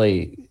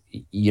really,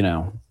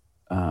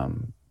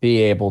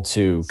 be able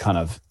to kind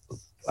of,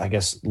 I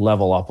guess,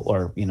 level up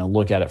or,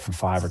 look at it from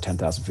 5 or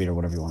 10,000 feet or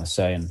whatever you want to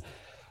say. And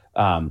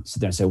sit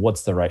there and say,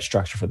 what's the right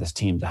structure for this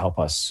team to help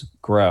us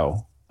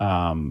grow?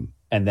 And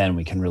then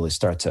we can really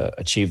start to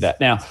achieve that.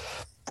 Now,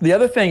 the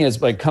other thing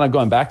is like kind of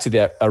going back to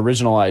the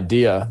original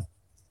idea.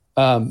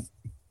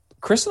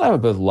 Chris and I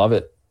would both love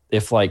it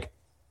if like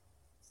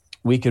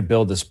we could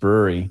build this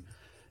brewery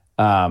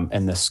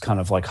and this kind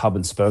of like hub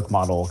and spoke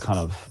model kind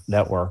of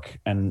network,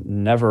 and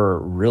never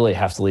really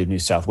have to leave New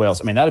South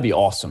Wales. I mean, that'd be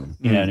awesome.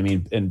 You know what I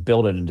mean? And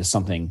build it into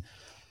something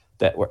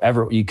that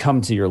wherever you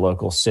come to your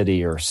local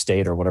city or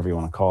state or whatever you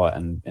want to call it,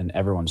 and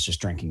everyone's just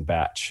drinking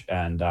batch.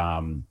 And,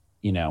 and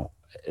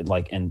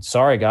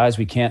sorry guys,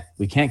 we can't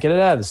get it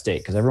out of the state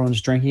because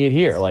everyone's drinking it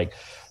here. Like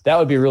that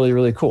would be really,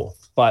 really cool.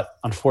 But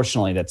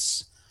unfortunately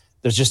there's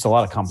just a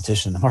lot of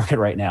competition in the market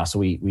right now. So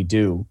we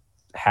do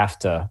have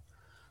to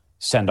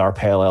send our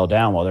pale ale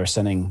down while they're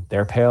sending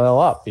their pale ale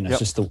up. It's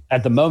just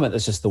at the moment,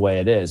 it's just the way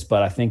it is.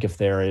 But I think if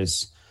there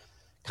is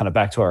kind of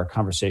back to our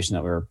conversation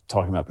that we were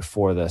talking about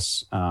before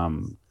this,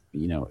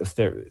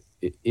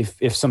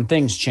 if some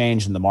things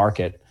change in the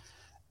market,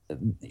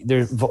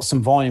 there's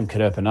some volume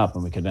could open up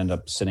and we could end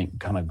up sitting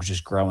kind of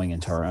just growing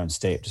into our own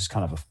state. Just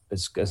kind of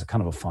it's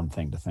kind of a fun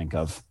thing to think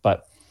of.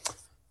 But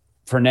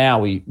for now,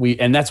 we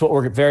and that's what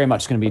we're very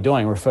much going to be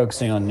doing. We're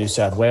focusing on New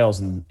South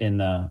Wales in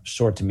the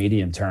short to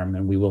medium term,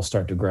 and we will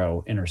start to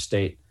grow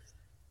interstate.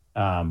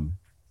 We're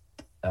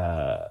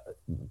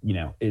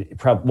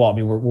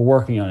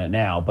working on it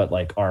now, but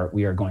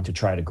we are going to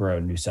try to grow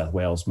New South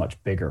Wales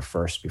much bigger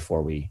first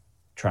before we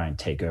try and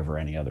take over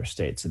any other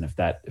states. And if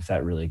that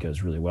really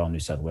goes really well in New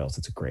South Wales,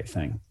 it's a great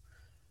thing.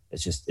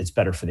 It's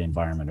better for the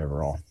environment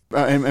overall.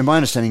 And my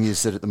understanding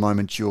is that at the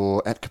moment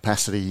you're at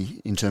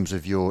capacity in terms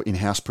of your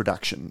in-house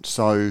production.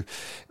 So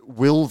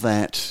will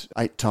that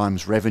 8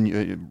 times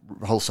revenue,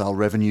 wholesale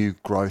revenue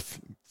growth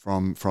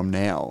from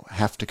now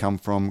have to come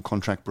from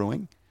contract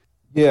brewing?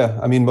 Yeah,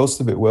 I mean, most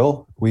of it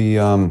will. We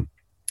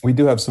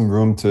do have some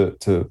room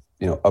to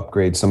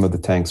upgrade some of the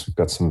tanks. We've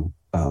got some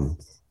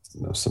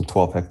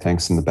 12-hect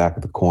tanks in the back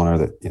of the corner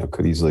that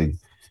could easily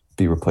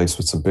be replaced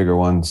with some bigger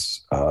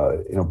ones.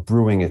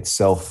 Brewing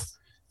itself,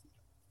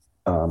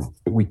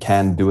 we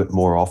can do it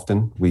more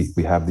often. We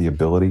have the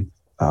ability.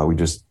 We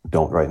just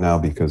don't right now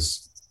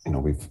because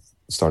we've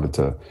started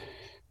to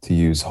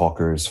use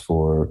hawkers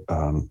for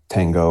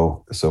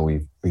Tango. So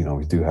we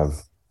do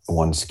have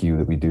one SKU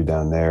that we do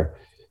down there.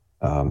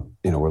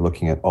 We're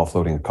looking at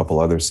offloading a couple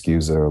other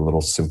SKUs that are a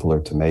little simpler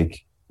to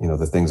make.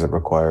 The things that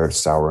require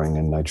souring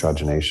and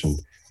nitrogenation.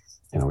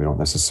 We don't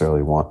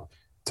necessarily want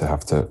to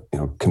have to,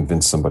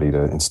 convince somebody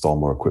to install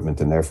more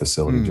equipment in their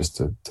facility just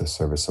to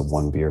service a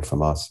one beer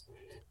from us.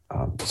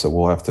 So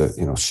we'll have to,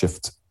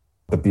 shift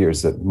the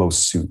beers that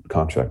most suit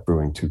contract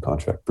brewing to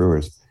contract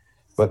brewers.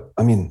 But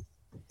I mean,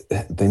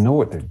 they know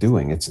what they're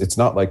doing. It's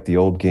not like the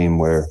old game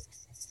where,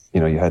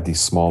 you had these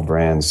small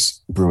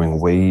brands brewing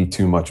way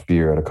too much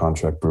beer at a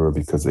contract brewer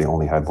because they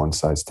only had one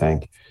size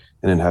tank,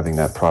 and then having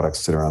that product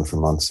sit around for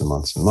months and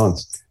months and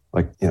months.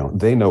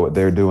 They know what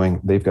they're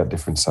doing. They've got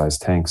different size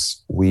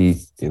tanks.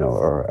 We,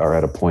 are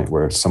at a point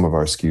where some of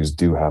our SKUs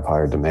do have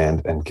higher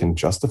demand and can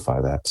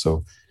justify that.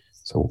 So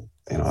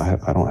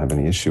I don't have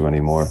any issue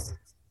anymore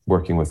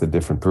working with a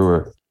different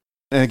brewer.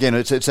 And again,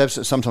 it's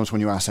sometimes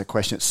when you ask that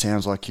question, it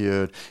sounds like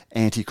you're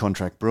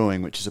anti-contract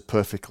brewing, which is a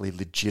perfectly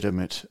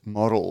legitimate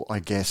model, I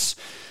guess.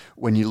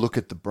 When you look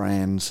at the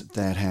brands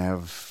that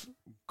have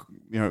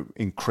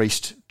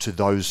increased to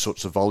those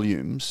sorts of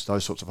volumes,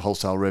 those sorts of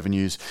wholesale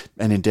revenues,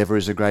 and Endeavour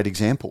is a great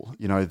example.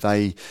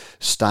 They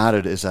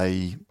started as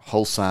a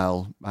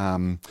wholesale,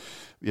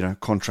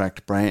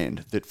 contract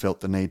brand that felt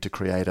the need to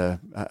create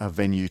a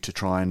venue to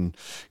try and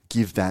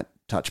give that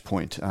touch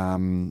point.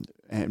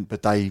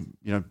 But they,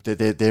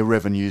 their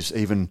revenues,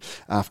 even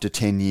after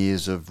 10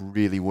 years of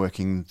really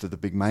working to the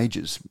big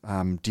majors,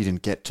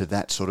 didn't get to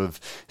that sort of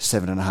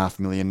 $7.5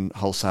 million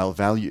wholesale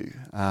value.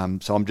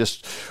 So I'm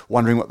just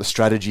wondering what the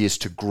strategy is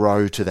to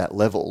grow to that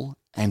level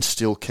and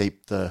still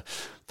keep the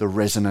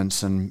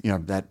resonance and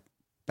that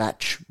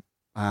batch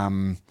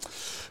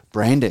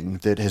branding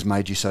that has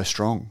made you so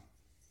strong.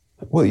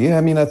 Well, yeah,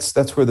 I mean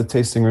that's where the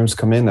tasting rooms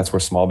come in. That's where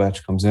small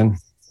batch comes in.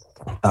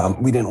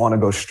 We didn't want to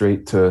go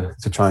straight to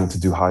trying to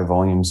do high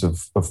volumes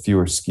of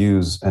fewer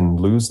SKUs and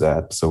lose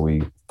that. So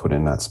we put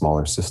in that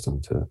smaller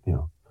system to,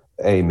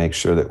 make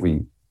sure that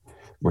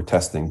we're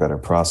testing better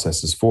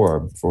processes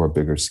for our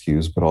bigger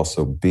SKUs, but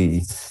also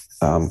B,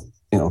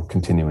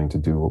 continuing to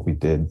do what we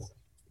did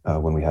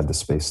when we had the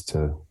space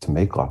to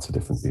make lots of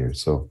different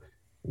beers. So,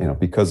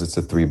 because it's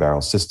a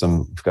 3-barrel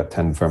system, we've got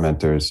 10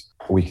 fermenters,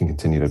 we can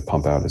continue to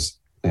pump out as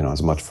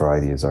much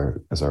variety as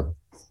our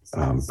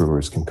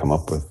brewers can come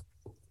up with.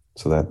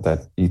 So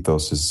that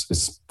ethos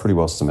is pretty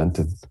well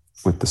cemented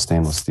with the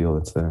stainless steel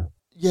that's there.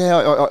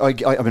 Yeah,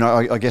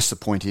 I guess the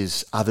point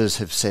is others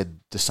have said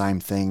the same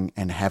thing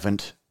and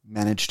haven't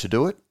managed to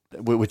do it,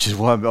 which is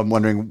why I'm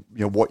wondering,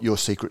 what your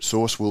secret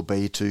sauce will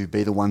be to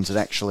be the ones that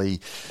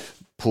actually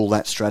pull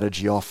that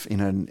strategy off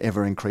in an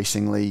ever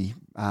increasingly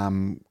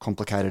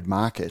complicated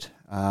market.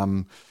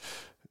 When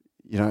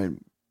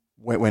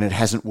it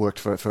hasn't worked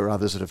for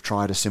others that have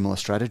tried a similar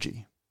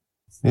strategy.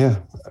 Yeah,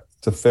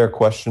 it's a fair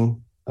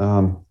question.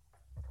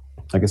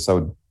 I guess I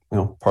would,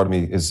 part of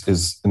me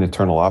is an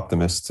eternal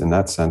optimist in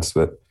that sense,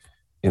 but,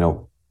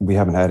 we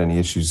haven't had any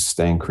issues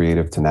staying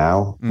creative to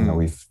now.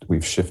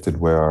 We've shifted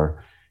where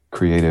our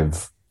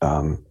creative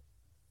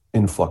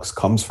influx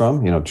comes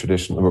from.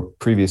 Traditionally, or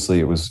previously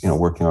it was,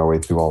 working our way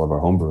through all of our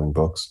homebrewing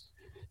books.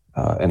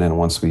 And then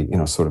once we,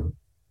 sort of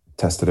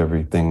tested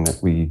everything that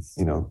we,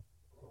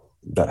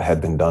 that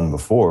had been done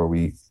before,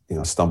 we,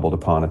 stumbled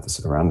upon it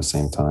around the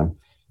same time.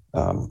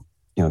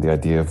 The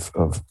idea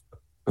of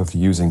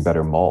using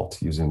better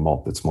malt, using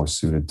malt that's more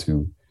suited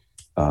to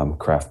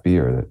craft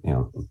beer,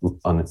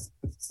 that,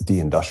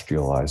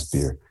 de-industrialized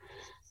beer.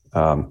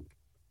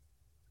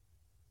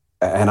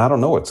 And I don't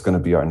know what's going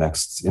to be our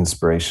next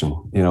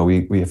inspiration.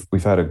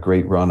 We've had a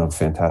great run of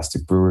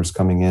fantastic brewers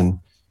coming in.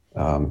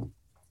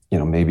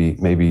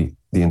 Maybe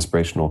the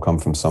inspiration will come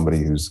from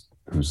somebody who's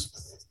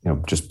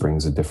just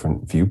brings a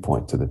different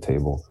viewpoint to the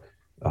table.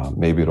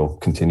 Maybe it'll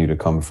continue to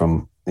come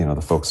from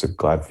the folks at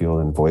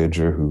Gladfield and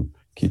Voyager who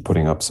keep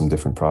putting up some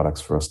different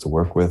products for us to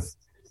work with.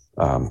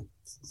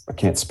 I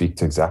can't speak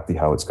to exactly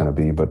how it's going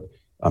to be, but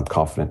I'm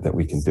confident that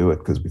we can do it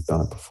because we've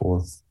done it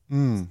before.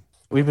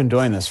 We've been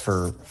doing this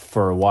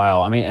for a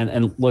while. I mean,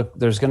 and look,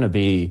 there's going to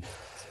be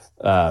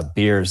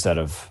beers that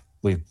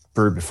we've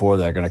brewed before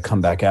that are going to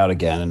come back out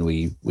again, and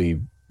we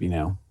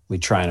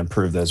try and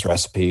improve those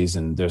recipes.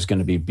 And there's going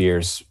to be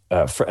beers,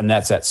 and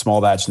that's at small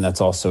batch, and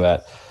that's also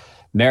at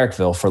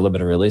Merrickville for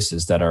limited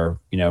releases that are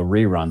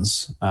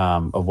reruns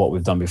of what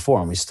we've done before,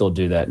 and we still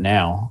do that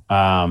now.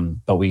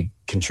 But we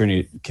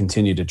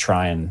continue to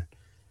try and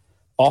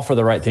offer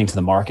the right thing to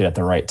the market at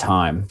the right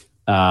time.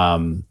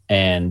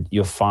 And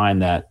you'll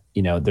find that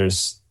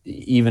there's,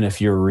 even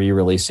if you're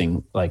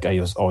re-releasing, like I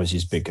always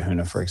use Big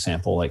Kahuna for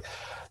example, like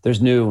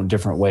there's new and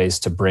different ways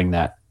to bring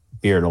that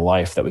beer to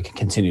life that we can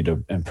continue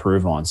to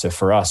improve on. So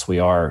for us, we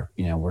are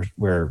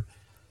we're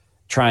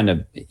trying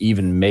to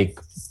even make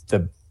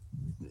the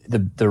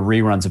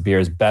reruns of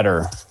beers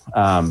better,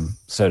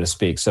 so to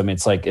speak. So I mean,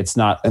 it's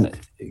not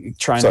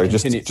trying to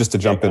continue. Just to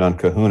jump in on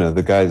Kahuna,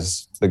 the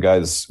guys,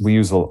 we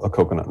use a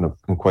coconut in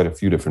quite a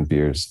few different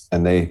beers,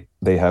 and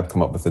they have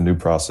come up with a new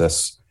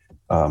process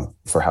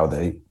for how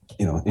they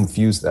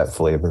infuse that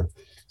flavor.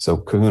 So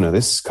Kahuna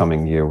this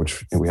coming year,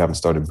 which we haven't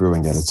started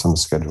brewing yet, it's on the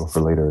schedule for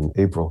later in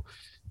April.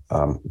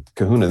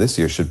 Kahuna this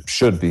year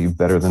should be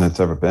better than it's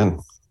ever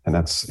been, and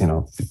that's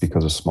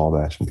because of small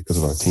batch and because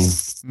of our team.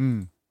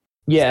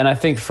 Yeah, and I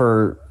think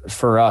for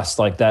us,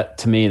 like that,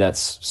 to me,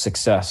 that's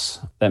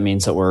success. That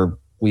means that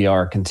we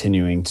are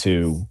continuing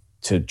to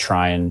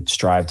try and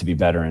strive to be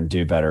better and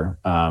do better.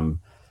 So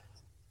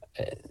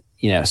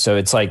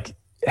it's like,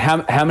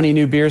 how many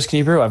new beers can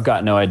you brew? I've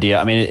got no idea.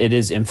 I mean, it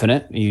is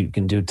infinite. You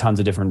can do tons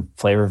of different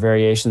flavor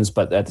variations,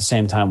 but at the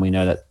same time, we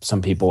know that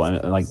some people,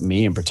 and like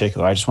me in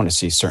particular, I just want to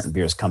see certain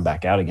beers come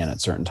back out again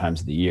at certain times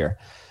of the year.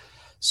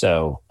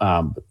 So,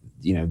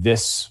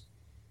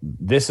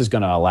 this is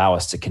going to allow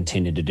us to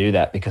continue to do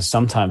that, because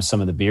sometimes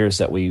some of the beers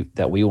that we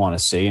want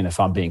to see, and if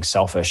I'm being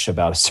selfish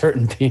about a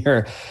certain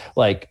beer,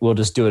 like we'll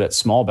just do it at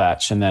small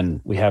batch, and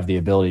then we have the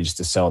ability just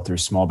to sell it through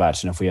small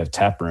batch. And if we have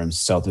tap rooms,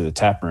 sell through the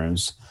tap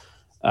rooms,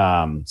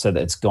 so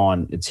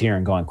that it's here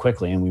and going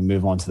quickly, and we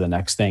move on to the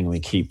next thing. And we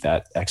keep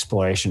that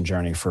exploration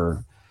journey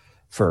for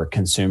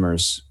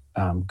consumers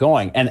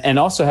going. And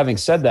also, having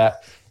said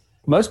that,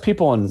 most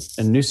people in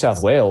New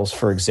South Wales,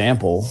 for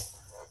example,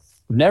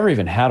 never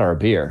even had our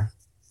beer.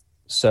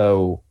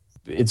 So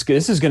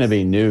this is going to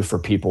be new for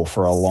people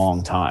for a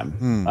long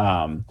time.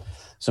 I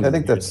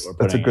think that's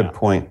a good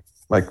point.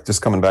 Like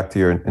just coming back to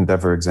your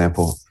Endeavor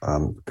example,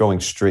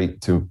 going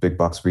straight to big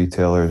box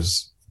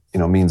retailers,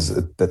 means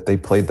that they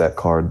played that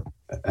card.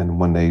 And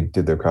when they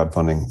did their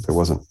crowdfunding, there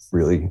wasn't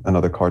really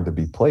another card to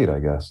be played, I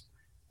guess.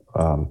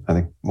 I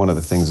think one of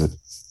the things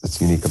that's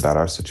unique about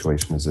our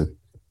situation is that,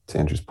 to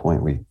Andrew's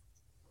point,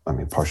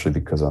 partially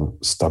because I'm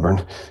stubborn,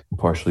 and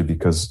partially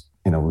because,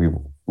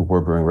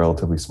 we're brewing a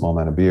relatively small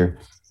amount of beer,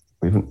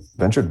 we haven't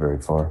ventured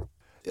very far.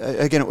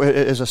 Again,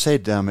 as I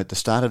said at the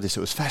start of this, it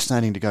was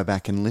fascinating to go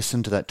back and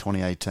listen to that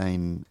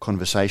 2018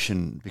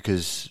 conversation,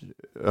 because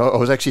I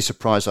was actually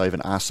surprised I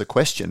even asked the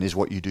question, is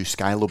what you do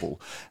scalable?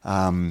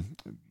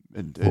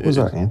 What was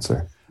our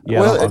answer? Yeah,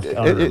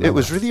 well, it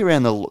was really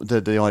around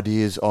the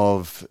ideas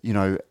of,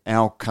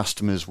 our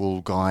customers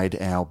will guide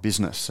our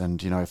business,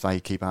 and, if they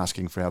keep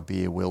asking for our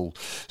beer, we'll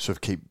sort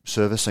of keep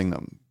servicing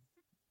them.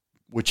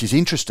 Which is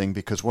interesting,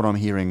 because what I'm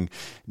hearing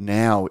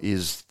now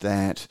is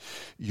that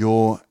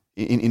you're,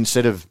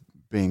 instead of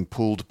being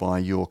pulled by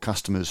your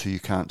customers who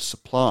you can't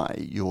supply,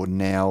 you're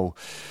now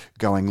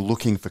going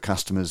looking for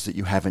customers that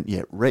you haven't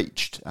yet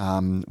reached,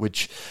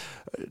 which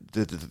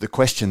the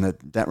question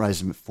that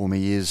raises for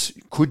me is,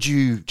 could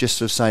you just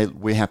sort of say,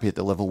 we're happy at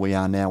the level we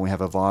are now, we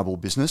have a viable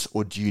business,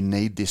 or do you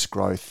need this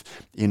growth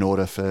in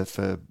order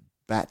for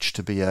Batch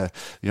to be a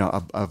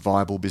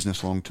viable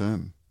business long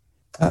term?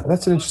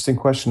 That's an interesting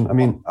question. I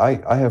mean,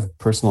 I have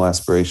personal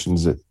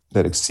aspirations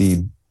that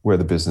exceed where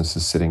the business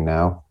is sitting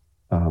now.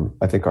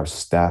 I think our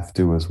staff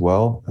do as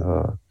well.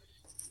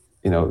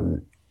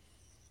 The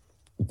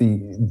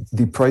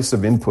price of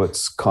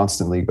inputs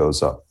constantly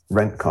goes up.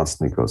 Rent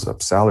constantly goes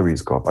up.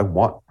 Salaries go up. I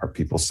want our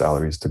people's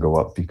salaries to go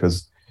up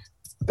because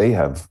they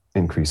have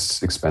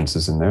increased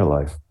expenses in their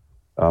life.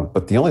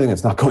 But the only thing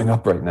that's not going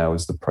up right now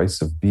is the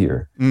price of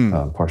beer,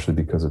 partially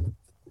because of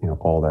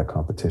all that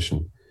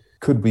competition.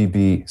 Could we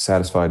be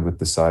satisfied with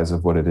the size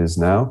of what it is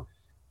now?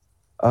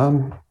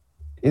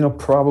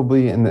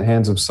 Probably in the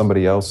hands of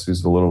somebody else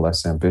who's a little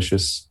less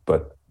ambitious,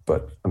 but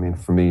I mean,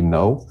 for me,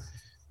 no.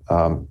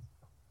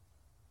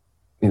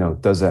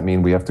 Does that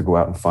mean we have to go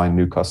out and find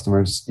new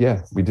customers?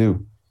 Yeah, we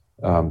do.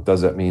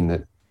 Does that mean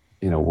that,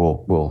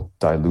 we'll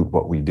dilute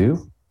what we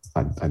do?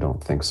 I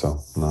don't think so.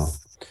 No.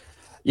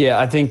 Yeah,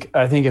 I think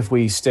if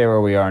we stay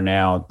where we are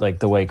now, like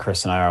the way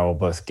Chris and I are, we'll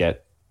both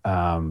get,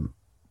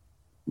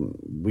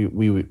 we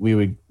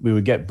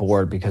would get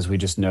bored because we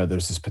just know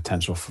there's this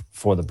potential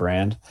for the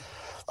brand.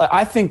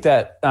 I think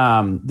that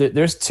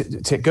there's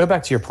to go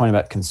back to your point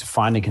about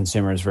finding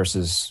consumers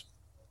versus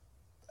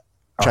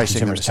our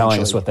consumers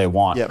telling us what they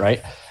want, yep.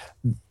 Right?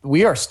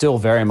 We are still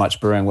very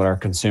much brewing what our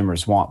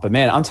consumers want. But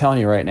man, I'm telling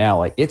you right now,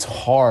 like it's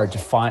hard to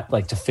find,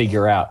 like to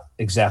figure out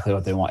exactly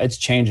what they want. It's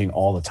changing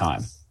all the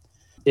time.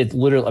 It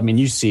literally, I mean,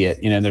 you see it,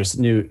 there's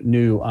new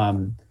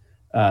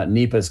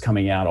NEPAs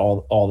coming out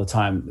all the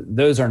time.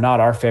 Those are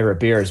not our favorite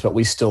beers, but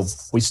we still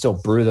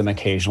brew them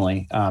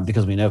occasionally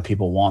because we know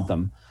people want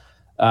them.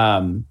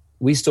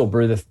 We still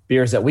brew the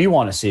beers that we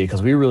want to see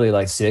because we really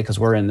like to see it because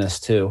we're in this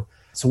too.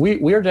 So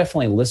we are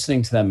definitely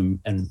listening to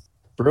them and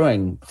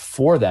brewing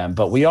for them,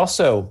 but we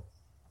also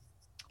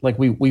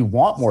we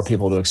want more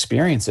people to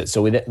experience it.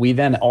 So we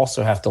then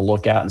also have to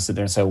look out and sit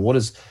there and say, what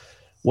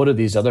do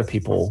these other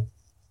people,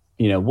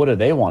 what do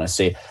they want to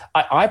see?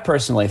 I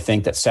personally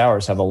think that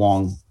sours have a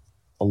long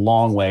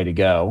way to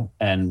go,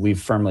 and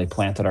we've firmly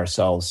planted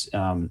ourselves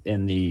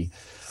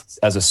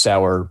as a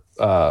sour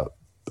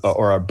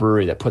or a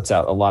brewery that puts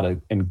out a lot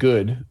of and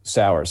good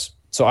sours.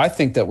 So I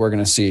think that we're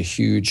going to see a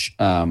huge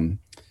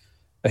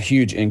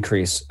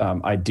increase,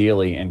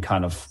 ideally, in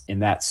kind of in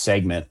that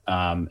segment,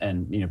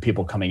 and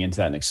people coming into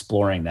that and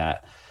exploring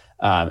that.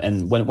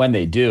 And when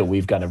they do,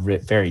 we've got a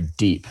very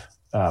deep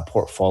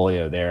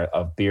portfolio there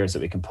of beers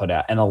that we can put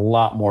out, and a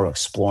lot more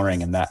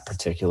exploring in that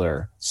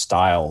particular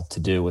style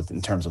to do with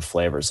in terms of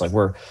flavors. Like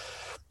we're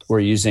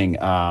using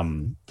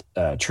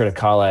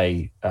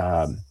Triticale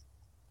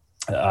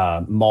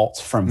malt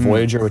from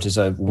Voyager, which is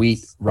a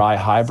wheat rye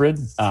hybrid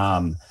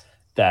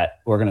that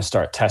we're going to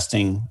start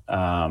testing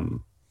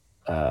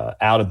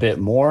out a bit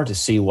more to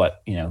see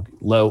what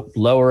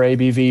lower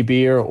ABV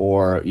beer,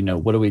 or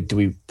what do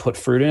we put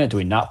fruit in it? Do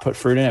we not put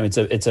fruit in it? I mean,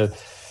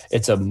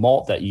 it's a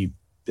malt that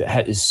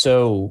is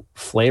so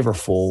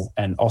flavorful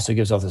and also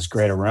gives off this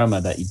great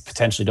aroma that you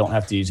potentially don't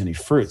have to use any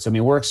fruits. I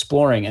mean, we're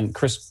exploring, and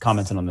Chris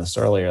commented on this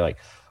earlier, like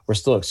we're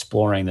still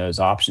exploring those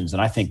options.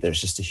 And I think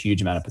there's just a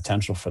huge amount of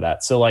potential for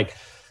that. So like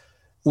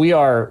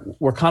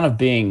we're kind of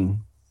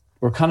doing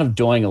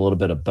a little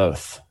bit of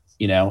both,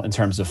 in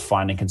terms of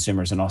finding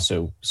consumers and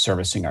also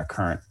servicing our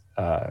current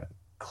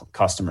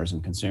customers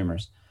and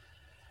consumers.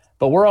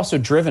 But we're also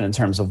driven in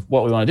terms of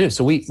what we want to do.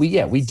 So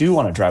we do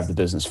want to drive the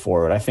business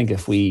forward. I think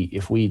if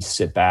we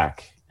sit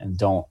back and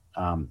don't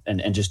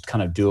and just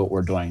kind of do what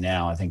we're doing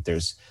now, I think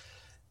there's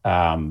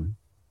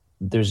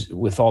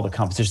with all the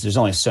competition, there's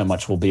only so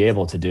much we'll be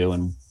able to do.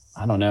 And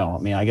I don't know.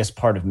 I mean, I guess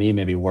part of me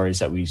maybe worries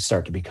that we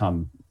start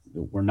to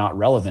we're not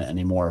relevant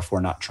anymore if we're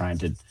not trying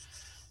to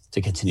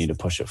continue to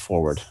push it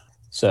forward.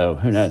 So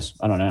who knows?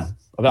 I don't know.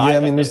 I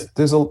mean,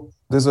 there's a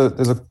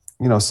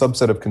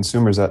subset of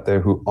consumers out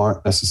there who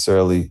aren't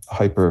necessarily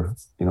hyper,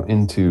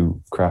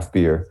 into craft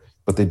beer,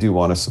 but they do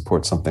want to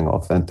support something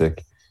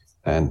authentic.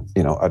 And,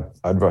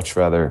 I'd much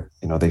rather,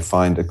 they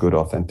find a good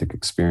authentic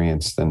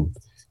experience than,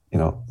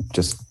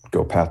 just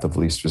go path of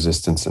least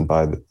resistance and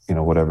buy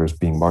whatever is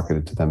being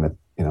marketed to them at,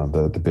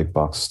 the big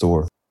box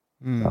store.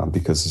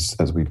 Because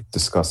as we've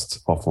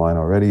discussed offline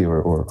already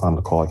or on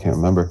the call, I can't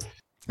remember.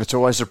 It's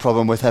always a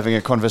problem with having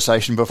a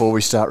conversation before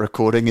we start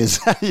recording is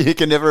you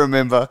can never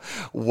remember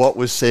what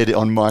was said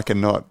on mic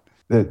and not.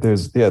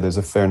 There's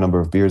a fair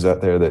number of beers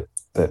out there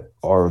that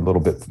are a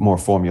little bit more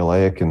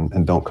formulaic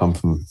and don't come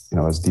from,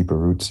 as deeper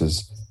roots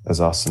as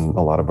us and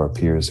a lot of our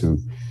peers who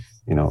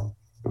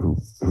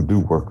do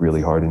work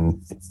really hard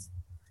in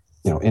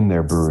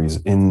their breweries,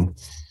 in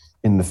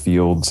the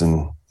fields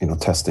and,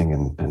 testing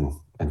and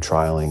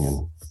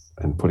trialing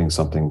and putting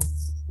something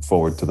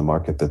forward to the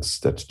market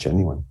that's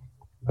genuine.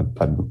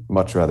 I'd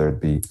much rather it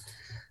be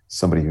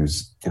somebody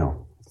who's,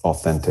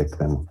 authentic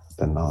than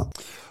not.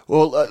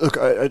 Well, look,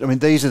 I mean,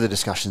 these are the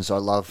discussions I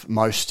love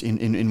most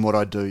in what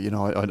I do.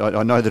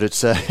 I know that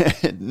it's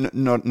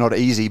not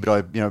easy,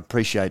 but I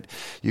appreciate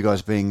you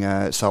guys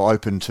being so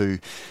open to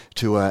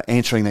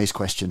answering these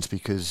questions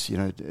because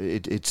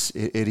it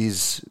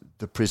is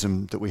the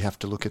prism that we have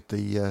to look at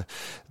the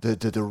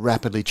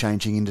rapidly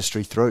changing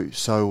industry through.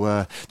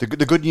 So the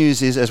good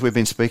news is, as we've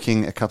been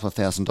speaking, a couple of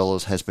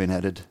 $1,000 has been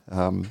added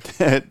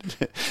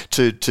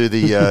to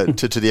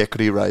the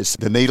equity raise.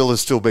 The needle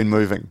has still been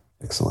moving.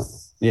 Excellent.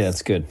 Yeah,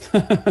 that's good.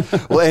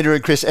 Well, Andrew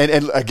and Chris,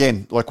 and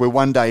again, like we're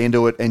one day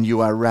into it, and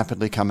you are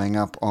rapidly coming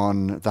up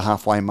on the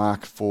halfway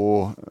mark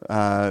for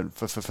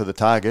the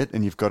target,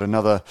 and you've got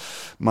another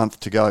month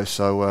to go.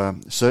 So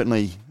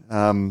certainly,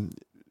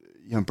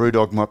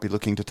 BrewDog might be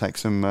looking to take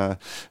some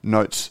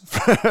notes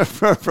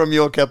from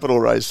your capital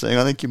raising.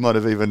 I think you might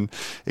have even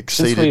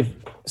exceeded.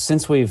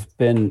 Since we've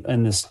been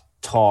in this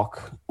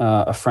talk,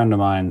 a friend of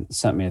mine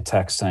sent me a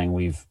text saying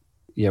we're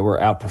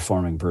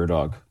outperforming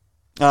BrewDog.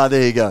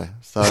 There you go.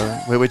 So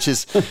which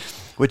is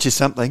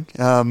something,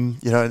 and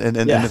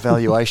the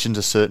valuations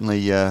are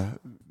certainly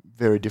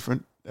very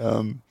different.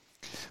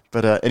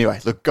 But anyway,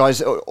 look,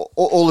 guys,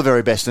 all the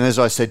very best. And as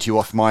I said to you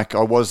off mic,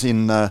 I was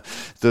in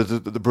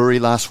the brewery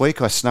last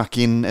week. I snuck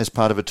in as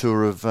part of a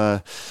tour of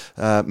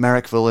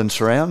Marrickville and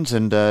surrounds,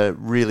 and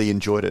really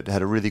enjoyed it.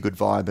 Had a really good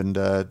vibe, and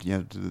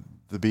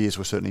the beers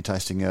were certainly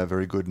tasting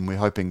very good. And we're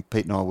hoping,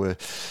 Pete and I were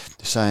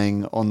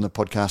saying on the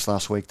podcast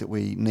last week that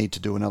we need to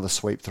do another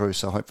sweep through.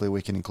 So hopefully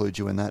we can include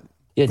you in that.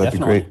 Yeah, that'd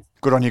definitely. be great.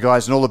 Good on you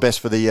guys, and all the best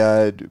for the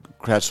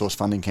crowdsource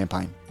funding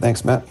campaign.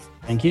 Thanks, Matt.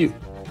 Thank you.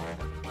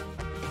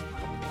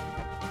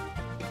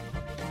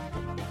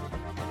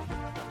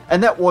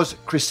 And that was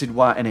Chris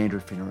Sidwa and Andrew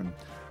Finneran.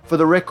 For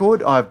the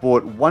record, I've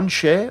bought one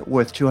share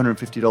worth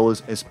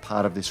 $250 as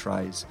part of this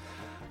raise.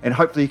 And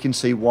hopefully you can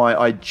see why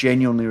I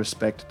genuinely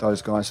respect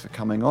those guys for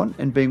coming on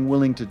and being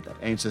willing to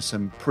answer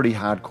some pretty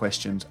hard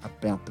questions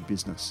about the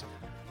business.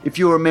 If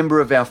you're a member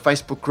of our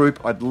Facebook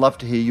group, I'd love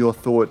to hear your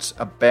thoughts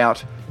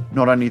about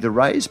not only the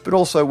raise, but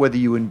also whether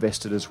you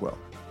invested as well.